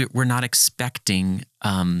 We're not expecting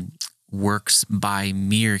works by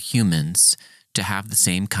mere humans to have the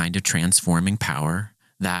same kind of transforming power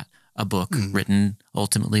that a book written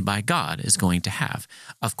ultimately by God is going to have.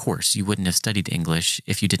 Of course, you wouldn't have studied English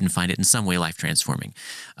if you didn't find it in some way life-transforming.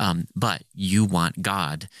 But you want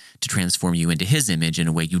God to transform you into his image in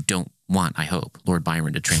a way you don't want, I hope, Lord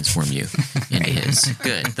Byron to transform you into his.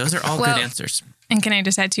 Good. Those are all good answers. And can I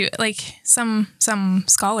just add too, like some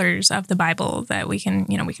scholars of the Bible that we can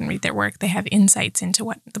read their work, they have insights into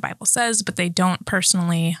what the Bible says, but they don't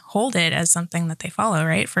personally hold it as something that they follow,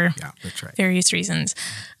 right? For that's right. various reasons.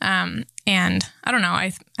 And I don't know,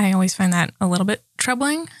 I always find that a little bit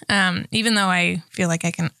troubling, even though I feel like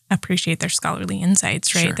I can appreciate their scholarly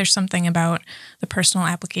insights, right? Sure. There's something about the personal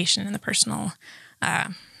application and the personal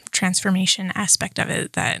transformation aspect of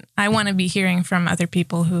it that I want to be hearing from other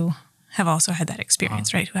people who have also had that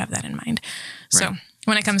experience, right? Who have that in mind. So Right.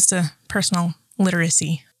 when it comes to personal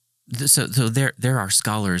literacy. So there are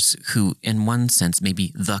scholars who, in one sense,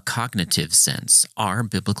 maybe the cognitive sense, are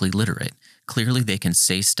biblically literate. Clearly, they can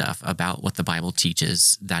say stuff about what the Bible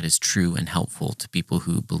teaches that is true and helpful to people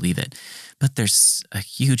who believe it. But there's a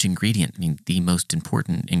huge ingredient, the most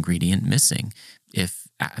important ingredient missing.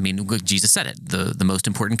 Jesus said it. The most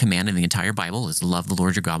important command in the entire Bible is love the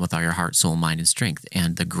Lord your God with all your heart, soul, mind, and strength.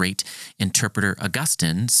 And the great interpreter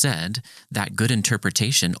Augustine said that good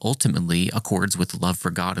interpretation ultimately accords with love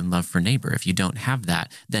for God and love for neighbor. If you don't have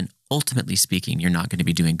that, then ultimately speaking, you're not going to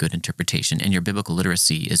be doing good interpretation, and your biblical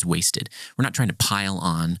literacy is wasted. We're not trying to pile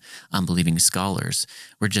on unbelieving scholars.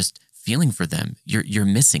 We're just feeling for them. You're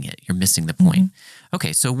missing it. You're missing the point. Mm-hmm.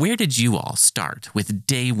 Okay, so where did you all start with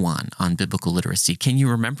day one on biblical literacy? Can you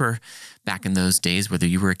remember back in those days, whether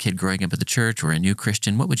you were a kid growing up at the church or a new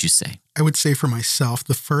Christian, what would you say? I would say for myself,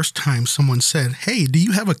 the first time someone said, "Hey, do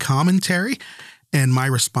you have a commentary?" And my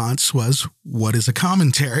response was, "What is a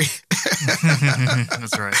commentary?"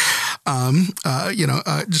 That's right.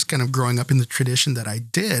 Just kind of growing up in the tradition that I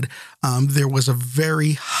did, there was a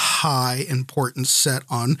very high importance set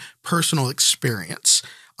on personal experience.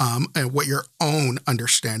 And what your own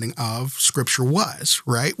understanding of Scripture was,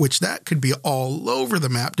 right? Which that could be all over the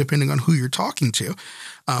map depending on who you're talking to.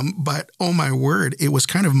 But oh my word, it was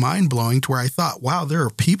kind of mind-blowing to where I thought, wow, there are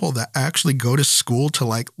people that actually go to school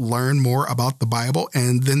to learn more about the Bible,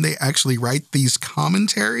 and then they actually write these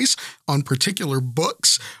commentaries on particular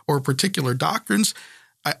books or particular doctrines.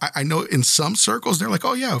 I know in some circles, they're like,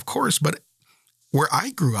 oh yeah, of course. But where I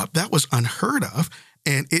grew up, that was unheard of.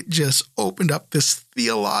 And it just opened up this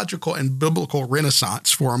theological and biblical renaissance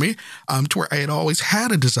for me, to where I had always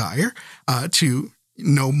had a desire to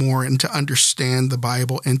know more and to understand the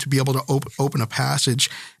Bible and to be able to open a passage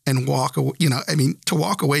and walk away, to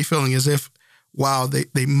walk away feeling as if, wow,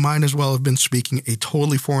 they might as well have been speaking a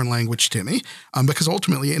totally foreign language to me, because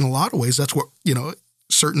ultimately, in a lot of ways, that's what,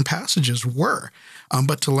 certain passages were.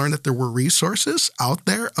 But to learn that there were resources out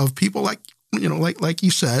there of people like you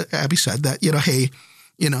said, Abby said, that, hey,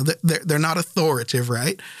 they're not authoritative,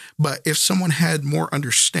 right? But if someone had more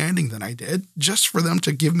understanding than I did, just for them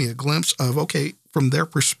to give me a glimpse of, okay, from their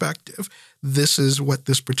perspective, this is what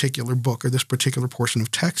this particular book or this particular portion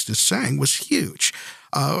of text is saying, was huge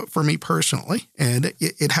for me personally. And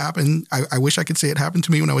it happened. I wish I could say it happened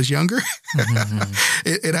to me when I was younger.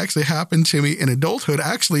 It actually happened to me in adulthood,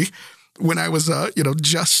 actually, when I was,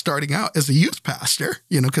 just starting out as a youth pastor,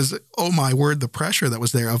 because, oh my word, the pressure that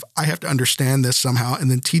was there of, I have to understand this somehow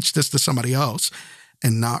and then teach this to somebody else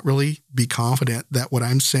and not really be confident that what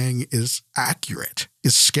I'm saying is accurate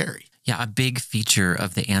is scary. Yeah, a big feature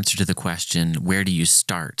of the answer to the question, where do you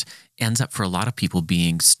start, ends up for a lot of people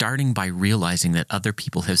being starting by realizing that other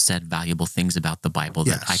people have said valuable things about the Bible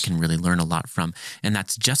that I can really learn a lot from. And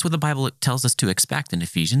that's just what the Bible tells us to expect in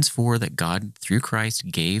Ephesians 4, that God, through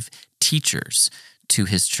Christ, gave teachers to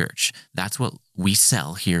his church. That's what we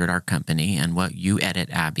sell here at our company, and what you edit,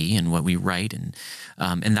 Abby, and what we write, and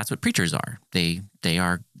that's what preachers are. They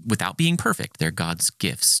are, without being perfect, they're God's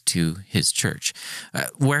gifts to his church.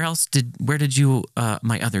 Where did you,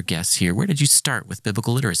 my other guests here, where did you start with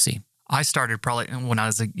biblical literacy? I started probably when I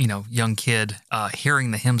was a young kid,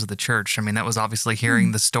 hearing the hymns of the church. I mean, that was obviously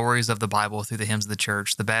hearing the stories of the Bible through the hymns of the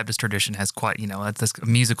church. The Baptist tradition has quite, this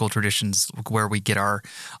musical traditions where we get a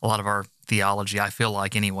lot of our theology, I feel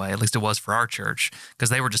like, anyway. At least it was for our church, because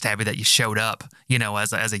they were just happy that you showed up,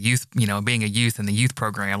 as a youth, being a youth in the youth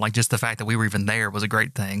program. Like, just the fact that we were even there was a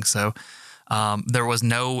great thing. So there was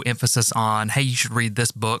no emphasis on, hey, you should read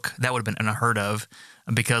this book. That would have been unheard of,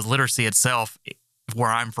 because literacy itself, where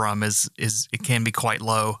I'm from, is it can be quite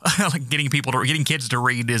low. Like getting kids to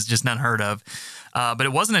read is just unheard of. But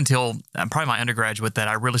it wasn't until probably my undergraduate that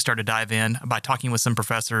I really started to dive in by talking with some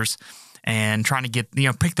professors and trying to get,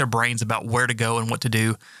 pick their brains about where to go and what to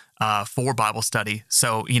do for Bible study.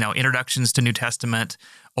 So, introductions to New Testament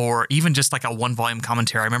or even just like a 1-volume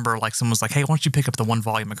commentary. I remember like someone was like, "Hey, why don't you pick up the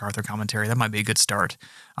 1-volume MacArthur commentary? That might be a good start."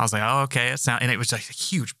 I was like, "Oh, okay." And it was like a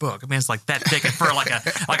huge book. I mean, it's like that thick. And for like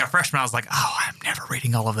a freshman, I was like, "Oh, I'm never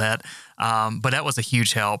reading all of that." But that was a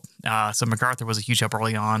huge help. So MacArthur was a huge help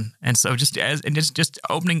early on, and so just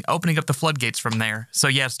opening up the floodgates from there. So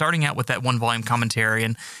yeah, starting out with that 1-volume commentary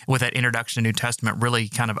and with that introduction to New Testament really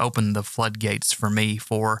kind of opened the floodgates for me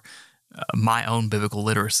for my own biblical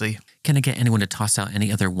literacy. Can I get anyone to toss out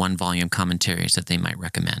any other 1-volume commentaries that they might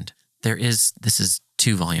recommend? This is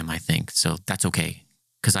 2-volume, I think, so that's okay.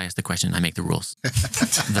 Because I ask the question, I make the rules.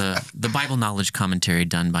 the Bible knowledge commentary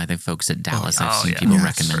done by the folks at Dallas, I've seen people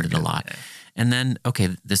recommend it a lot. Yeah. And then, okay,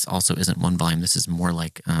 this also isn't 1 volume. This is more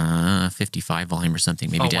like 55 volume or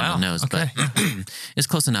something. Maybe Daniel knows, but it's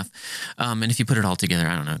close enough. And if you put it all together,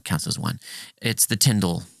 I don't know, it counts as one. It's the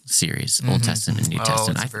Tyndale series, Old Testament and New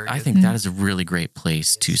Testament. I think that is a really great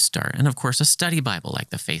place to start. And of course, a study Bible like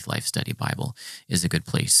the Faith Life Study Bible is a good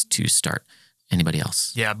place to start. Anybody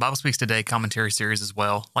else? Yeah, Bible Speaks Today commentary series as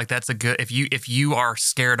well. Like that's a good, if you are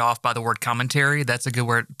scared off by the word commentary, that's a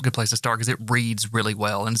good place to start because it reads really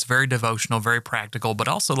well and it's very devotional, very practical, but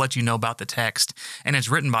also lets you know about the text. And it's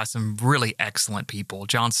written by some really excellent people.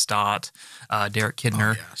 John Stott, Derek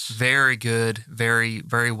Kidner, very good, very,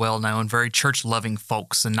 very well known, very church loving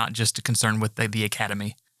folks, and not just concerned with the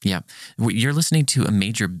academy. Yeah. You're listening to a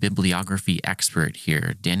major bibliography expert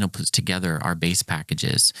here. Daniel puts together our base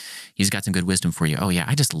packages. He's got some good wisdom for you. Oh, yeah.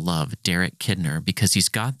 I just love Derek Kidner because he's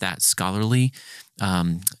got that scholarly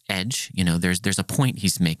edge. You know, there's a point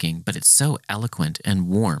he's making, but it's so eloquent and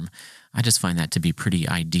warm. I just find that to be pretty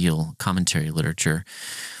ideal commentary literature.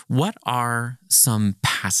 What are some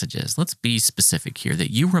passages, let's be specific here, that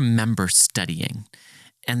you remember studying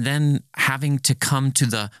and then having to come to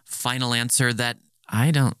the final answer that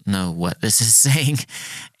I don't know what this is saying,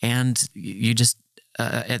 and you just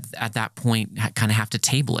at that point kind of have to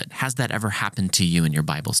table it. Has that ever happened to you in your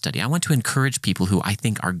Bible study? I want to encourage people who I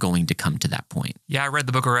think are going to come to that point. Yeah, I read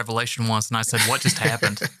the book of Revelation once, and I said, "What just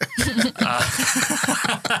happened?"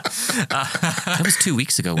 That was 2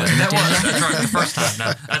 weeks ago, wasn't it? That's right, the first time.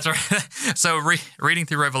 No, that's right. So reading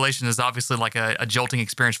through Revelation is obviously like a jolting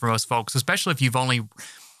experience for most folks, especially if you've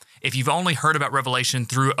only heard about Revelation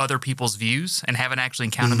through other people's views and haven't actually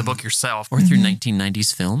encountered the book yourself. Or through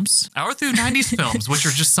 1990s films. Or through 90s films, which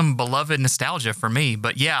are just some beloved nostalgia for me.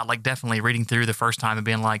 But yeah, like definitely reading through the first time and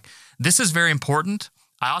being like, this is very important.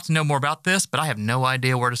 I ought to know more about this, but I have no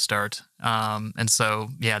idea where to start. And so,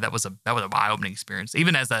 yeah, that was an eye-opening experience.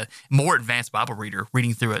 Even as a more advanced Bible reader,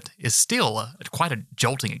 reading through it is still quite a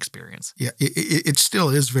jolting experience. Yeah, it still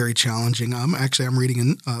is very challenging. Actually, I'm reading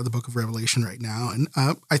in the book of Revelation right now, and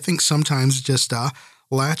I think sometimes just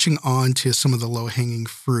latching on to some of the low-hanging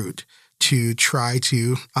fruit to try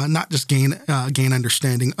to not just gain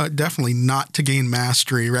understanding, definitely not to gain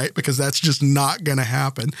mastery, right? Because that's just not going to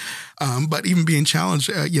happen. But even being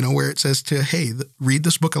challenged, where it says to, hey, read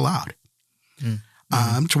this book aloud.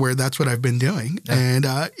 To where that's what I've been doing. Yeah. And,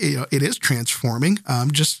 it is transforming,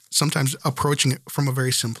 just sometimes approaching it from a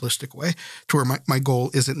very simplistic way to where my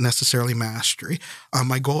goal isn't necessarily mastery.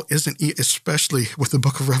 My goal isn't, especially with the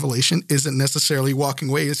book of Revelation, isn't necessarily walking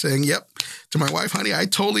away and saying, yep, to my wife, honey, I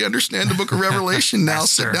totally understand the book of Revelation. Now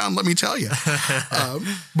sit down, let me tell you.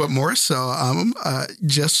 But more so,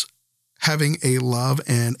 just having a love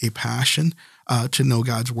and a passion to know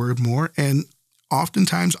God's word more. And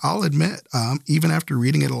oftentimes, I'll admit, even after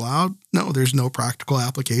reading it aloud, no, there's no practical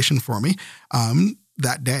application for me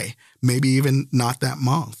that day, maybe even not that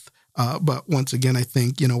month. But once again, I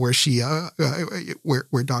think, where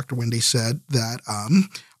where Dr. Wendy said that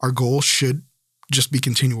our goal should just be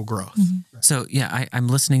continual growth. Mm-hmm. So, yeah, I'm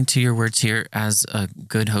listening to your words here as a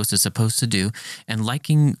good host is supposed to do, and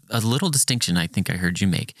liking a little distinction I think I heard you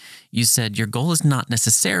make. You said your goal is not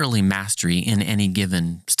necessarily mastery in any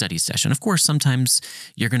given study session. Of course, sometimes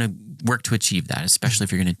you're going to work to achieve that, especially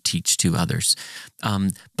if you're going to teach to others.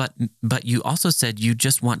 But you also said you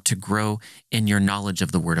just want to grow in your knowledge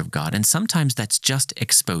of the Word of God, and sometimes that's just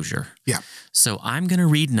exposure. Yeah. So I'm going to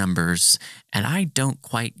read Numbers, and I don't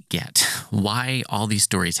quite get why all these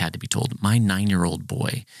stories had to be told. My 9-year-old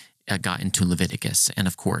boy got into Leviticus, and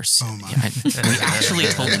of course, we actually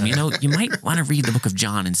told him, you might want to read the book of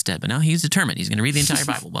John instead. But now he's determined he's going to read the entire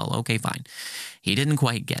Bible. Well, okay, fine. He didn't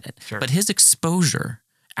quite get it, but his exposure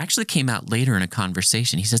actually came out later in a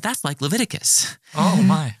conversation. He says, that's like Leviticus. Oh,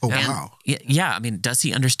 my. Oh, wow. Yeah, I mean, does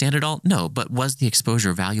he understand it all? No, but was the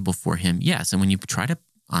exposure valuable for him? Yes. And when you try to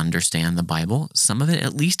understand the Bible, some of it,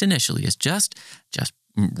 at least initially, is just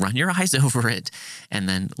run your eyes over it, and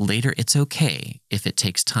then later it's okay if it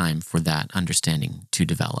takes time for that understanding to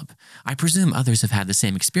develop. I presume others have had the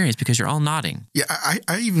same experience because you're all nodding. Yeah,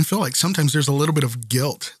 I even feel like sometimes there's a little bit of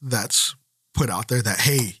guilt that's put out there that,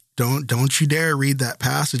 hey, don't you dare read that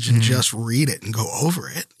passage and just read it and go over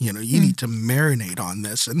it. You need to marinate on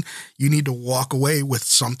this, and you need to walk away with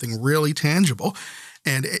something really tangible.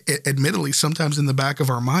 And admittedly, sometimes in the back of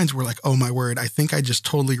our minds, we're like, oh, my word, I think I just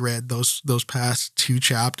totally read those past 2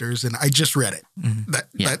 chapters and I just read it.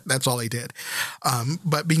 That's all I did.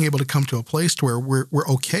 But being able to come to a place to where we're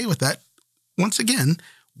okay with that, once again,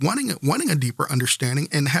 wanting a deeper understanding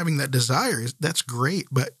and having that desire, that's great.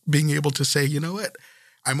 But being able to say, you know what,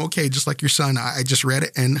 I'm okay, just like your son, I just read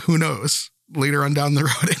it, and who knows, later on down the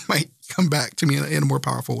road, it might come back to me in a more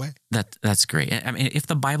powerful way. That's great. I mean, if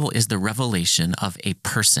the Bible is the revelation of a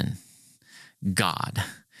person, God,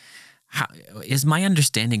 how is my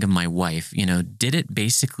understanding of my wife, did it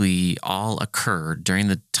basically all occur during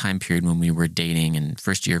the time period when we were dating and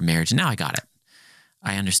first year of marriage? Now I got it.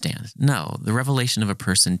 I understand. No, the revelation of a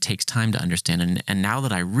person takes time to understand. And now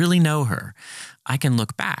that I really know her, I can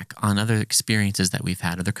look back on other experiences that we've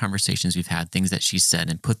had, other conversations we've had, things that she said,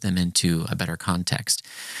 and put them into a better context.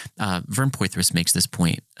 Vern Poythress makes this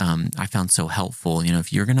point I found so helpful.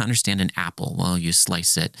 If you're going to understand an apple, well, you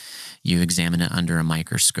slice it, you examine it under a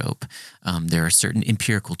microscope. There are certain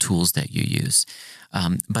empirical tools that you use.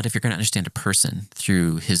 But if you're going to understand a person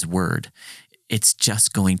through his word, it's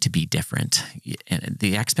just going to be different.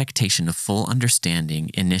 The expectation of full understanding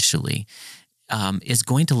initially is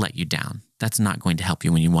going to let you down. That's not going to help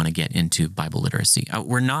you when you want to get into Bible literacy.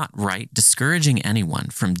 We're not discouraging anyone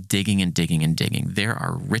from digging and digging and digging. There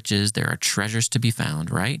are riches, there are treasures to be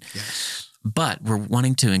found, right? Yes. But we're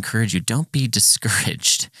wanting to encourage you, don't be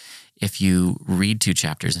discouraged if you read 2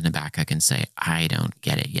 chapters in Habakkuk and say, I don't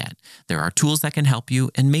get it yet. There are tools that can help you,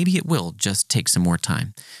 and maybe it will just take some more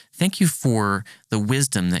time. Thank you for the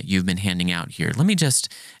wisdom that you've been handing out here. Let me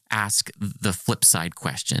just ask the flip side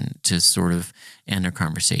question to sort of end our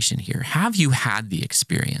conversation here. Have you had the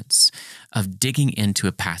experience of digging into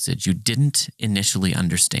a passage you didn't initially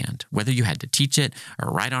understand, whether you had to teach it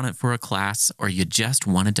or write on it for a class, or you just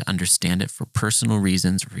wanted to understand it for personal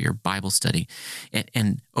reasons or for your Bible study?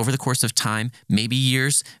 And over the course of time, maybe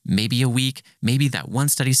years, maybe a week, maybe that one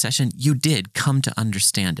study session, you did come to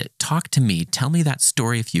understand it. Talk to me. Tell me that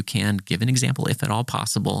story if you can. Give an example, if at all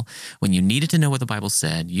possible, when you needed to know what the Bible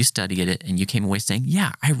said, you studied it, and you came away saying,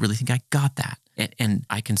 yeah, I really think I got that. And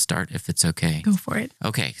I can start if it's okay. Go for it.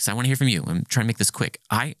 Okay, so I want to hear from you. I'm trying to make this quick.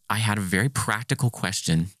 I had a very practical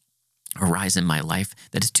question arise in my life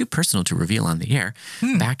that is too personal to reveal on the air.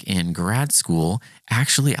 Back in grad school,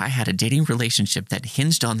 actually, I had a dating relationship that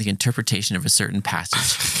hinged on the interpretation of a certain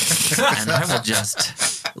passage. And I will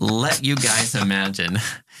just let you guys imagine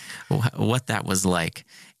what that was like.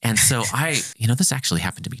 And so this actually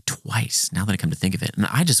happened to me twice, now that I come to think of it. And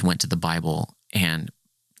I just went to the Bible and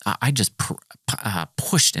I just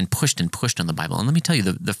pushed and pushed and pushed on the Bible. And let me tell you,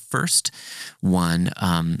 the first one,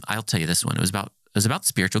 I'll tell you this one. It was about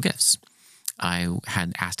spiritual gifts. I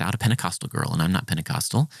had asked out a Pentecostal girl, and I'm not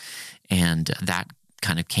Pentecostal, and that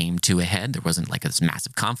kind of came to a head. There wasn't like this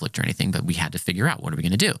massive conflict or anything, but we had to figure out, what are we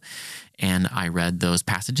going to do? And I read those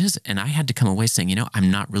passages, and I had to come away saying, I'm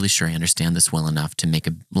not really sure I understand this well enough to make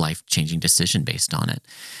a life-changing decision based on it.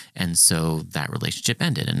 And so that relationship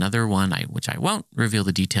ended. Another one, which I won't reveal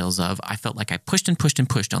the details of, I felt like I pushed and pushed and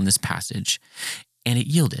pushed on this passage, and it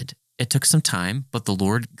yielded. It took some time, but the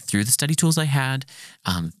Lord, through the study tools I had,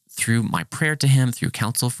 through my prayer to him, through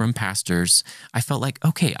counsel from pastors, I felt like,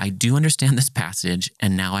 okay, I do understand this passage,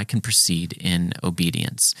 and now I can proceed in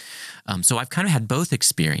obedience. So I've kind of had both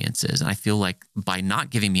experiences, and I feel like by not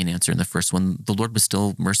giving me an answer in the first one, the Lord was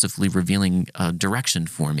still mercifully revealing a direction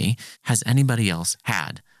for me. Has anybody else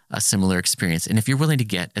had a similar experience? And if you're willing to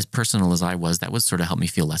get as personal as I was, that would sort of help me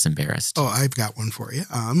feel less embarrassed. Oh, I've got one for you.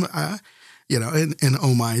 And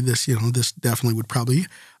oh my, this definitely would probably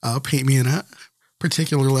paint me in a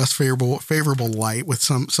particular less favorable light with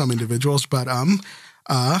some individuals, but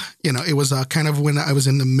it was kind of when I was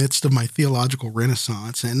in the midst of my theological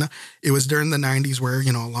renaissance, and it was during the 90s where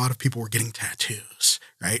a lot of people were getting tattoos,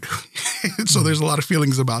 right? So there's a lot of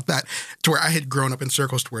feelings about that, to where I had grown up in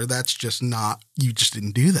circles to where that's just not, you just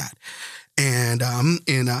didn't do that. And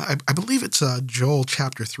I believe it's Joel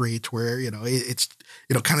chapter 3, to where it's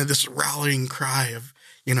kind of this rallying cry of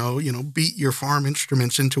beat your farm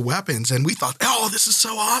instruments into weapons. And we thought, oh, this is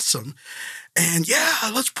so awesome. And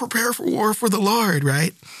yeah, let's prepare for war for the Lord,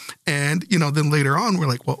 right? And, then later on, we're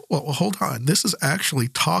like, well, hold on. This is actually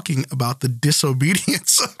talking about the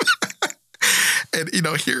disobedience And,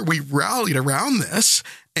 here we rallied around this,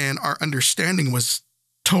 and our understanding was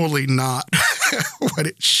totally not what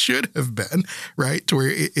it should have been, right? To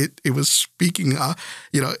where it was speaking,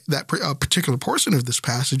 that particular portion of this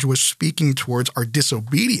passage was speaking towards our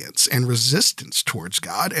disobedience and resistance towards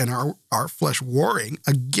God, and our flesh warring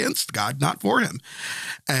against God, not for him.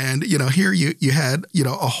 And, here you had, a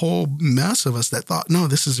whole mess of us that thought, no,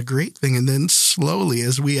 this is a great thing. And then slowly,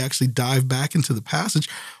 as we actually dive back into the passage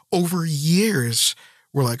over years,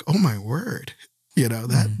 we're like, oh my word,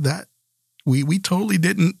 that we totally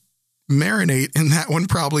didn't marinate in that one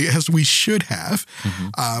probably as we should have.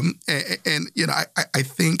 I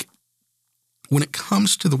think when it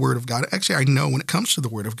comes to the Word of God, actually, I know when it comes to the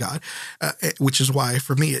Word of God, which is why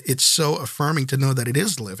for me it's so affirming to know that it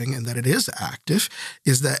is living and that it is active,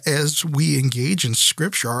 is that as we engage in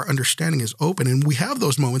Scripture, our understanding is open, and we have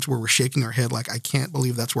those moments where we're shaking our head like, I can't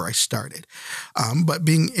believe that's where I started. But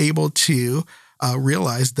being able to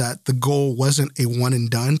realized that the goal wasn't a one and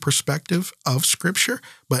done perspective of Scripture,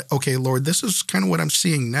 but okay, Lord, this is kind of what I'm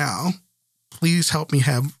seeing now. Please help me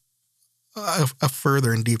have a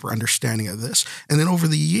further and deeper understanding of this. And then over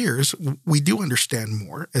the years, we do understand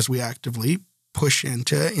more as we actively push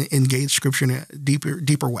into engage Scripture in a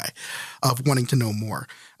deeper way of wanting to know more.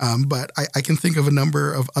 But I can think of a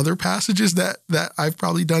number of other passages that I've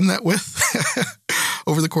probably done that with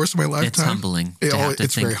over the course of my lifetime. It's humbling to have to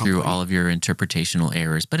think through all of your interpretational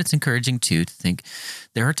errors, but it's encouraging too to think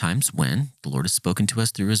there are times when the Lord has spoken to us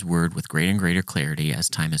through his word with greater and greater clarity as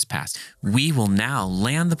time has passed. We will now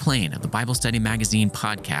land the plane of the Bible Study Magazine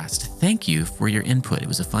podcast. Thank you for your input. It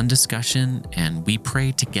was a fun discussion, and we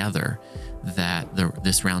pray together that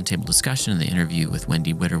this roundtable discussion and the interview with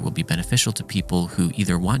Wendy Witter will be beneficial to people who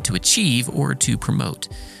either want to achieve or to promote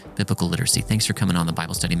biblical literacy. Thanks for coming on the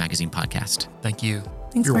Bible Study Magazine podcast. Thank you.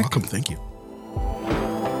 Thanks, You're Mark. welcome. Thank you.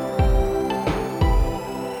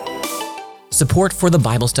 Support for the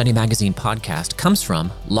Bible Study Magazine podcast comes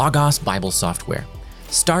from Logos Bible Software.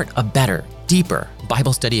 Start a better, deeper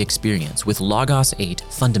Bible study experience with Logos 8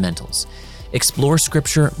 Fundamentals. Explore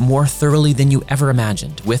Scripture more thoroughly than you ever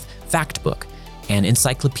imagined with Factbook, an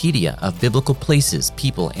encyclopedia of biblical places,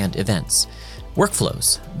 people, and events.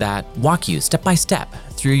 Workflows that walk you step by step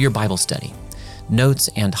through your Bible study. Notes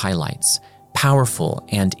and highlights. Powerful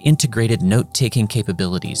and integrated note-taking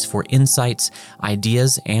capabilities for insights,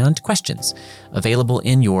 ideas, and questions. Available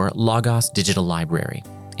in your Logos digital library.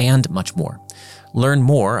 And much more. Learn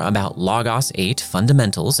more about Logos 8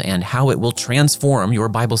 Fundamentals and how it will transform your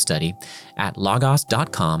Bible study at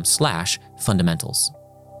logos.com/fundamentals.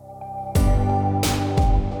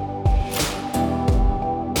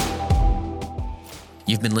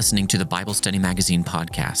 You've been listening to the Bible Study Magazine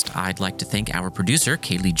podcast. I'd like to thank our producer,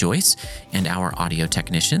 Kaylee Joyce, and our audio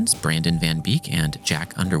technicians, Brandon Van Beek and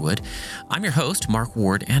Jack Underwood. I'm your host, Mark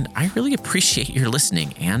Ward, and I really appreciate your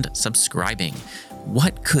listening and subscribing.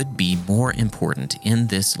 What could be more important in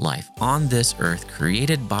this life, on this earth,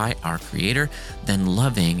 created by our Creator, than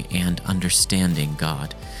loving and understanding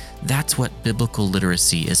God? That's what biblical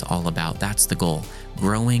literacy is all about. That's the goal.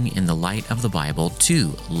 Growing in the light of the Bible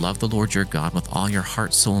to love the Lord your God with all your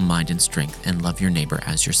heart, soul, mind, and strength, and love your neighbor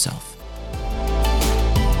as yourself.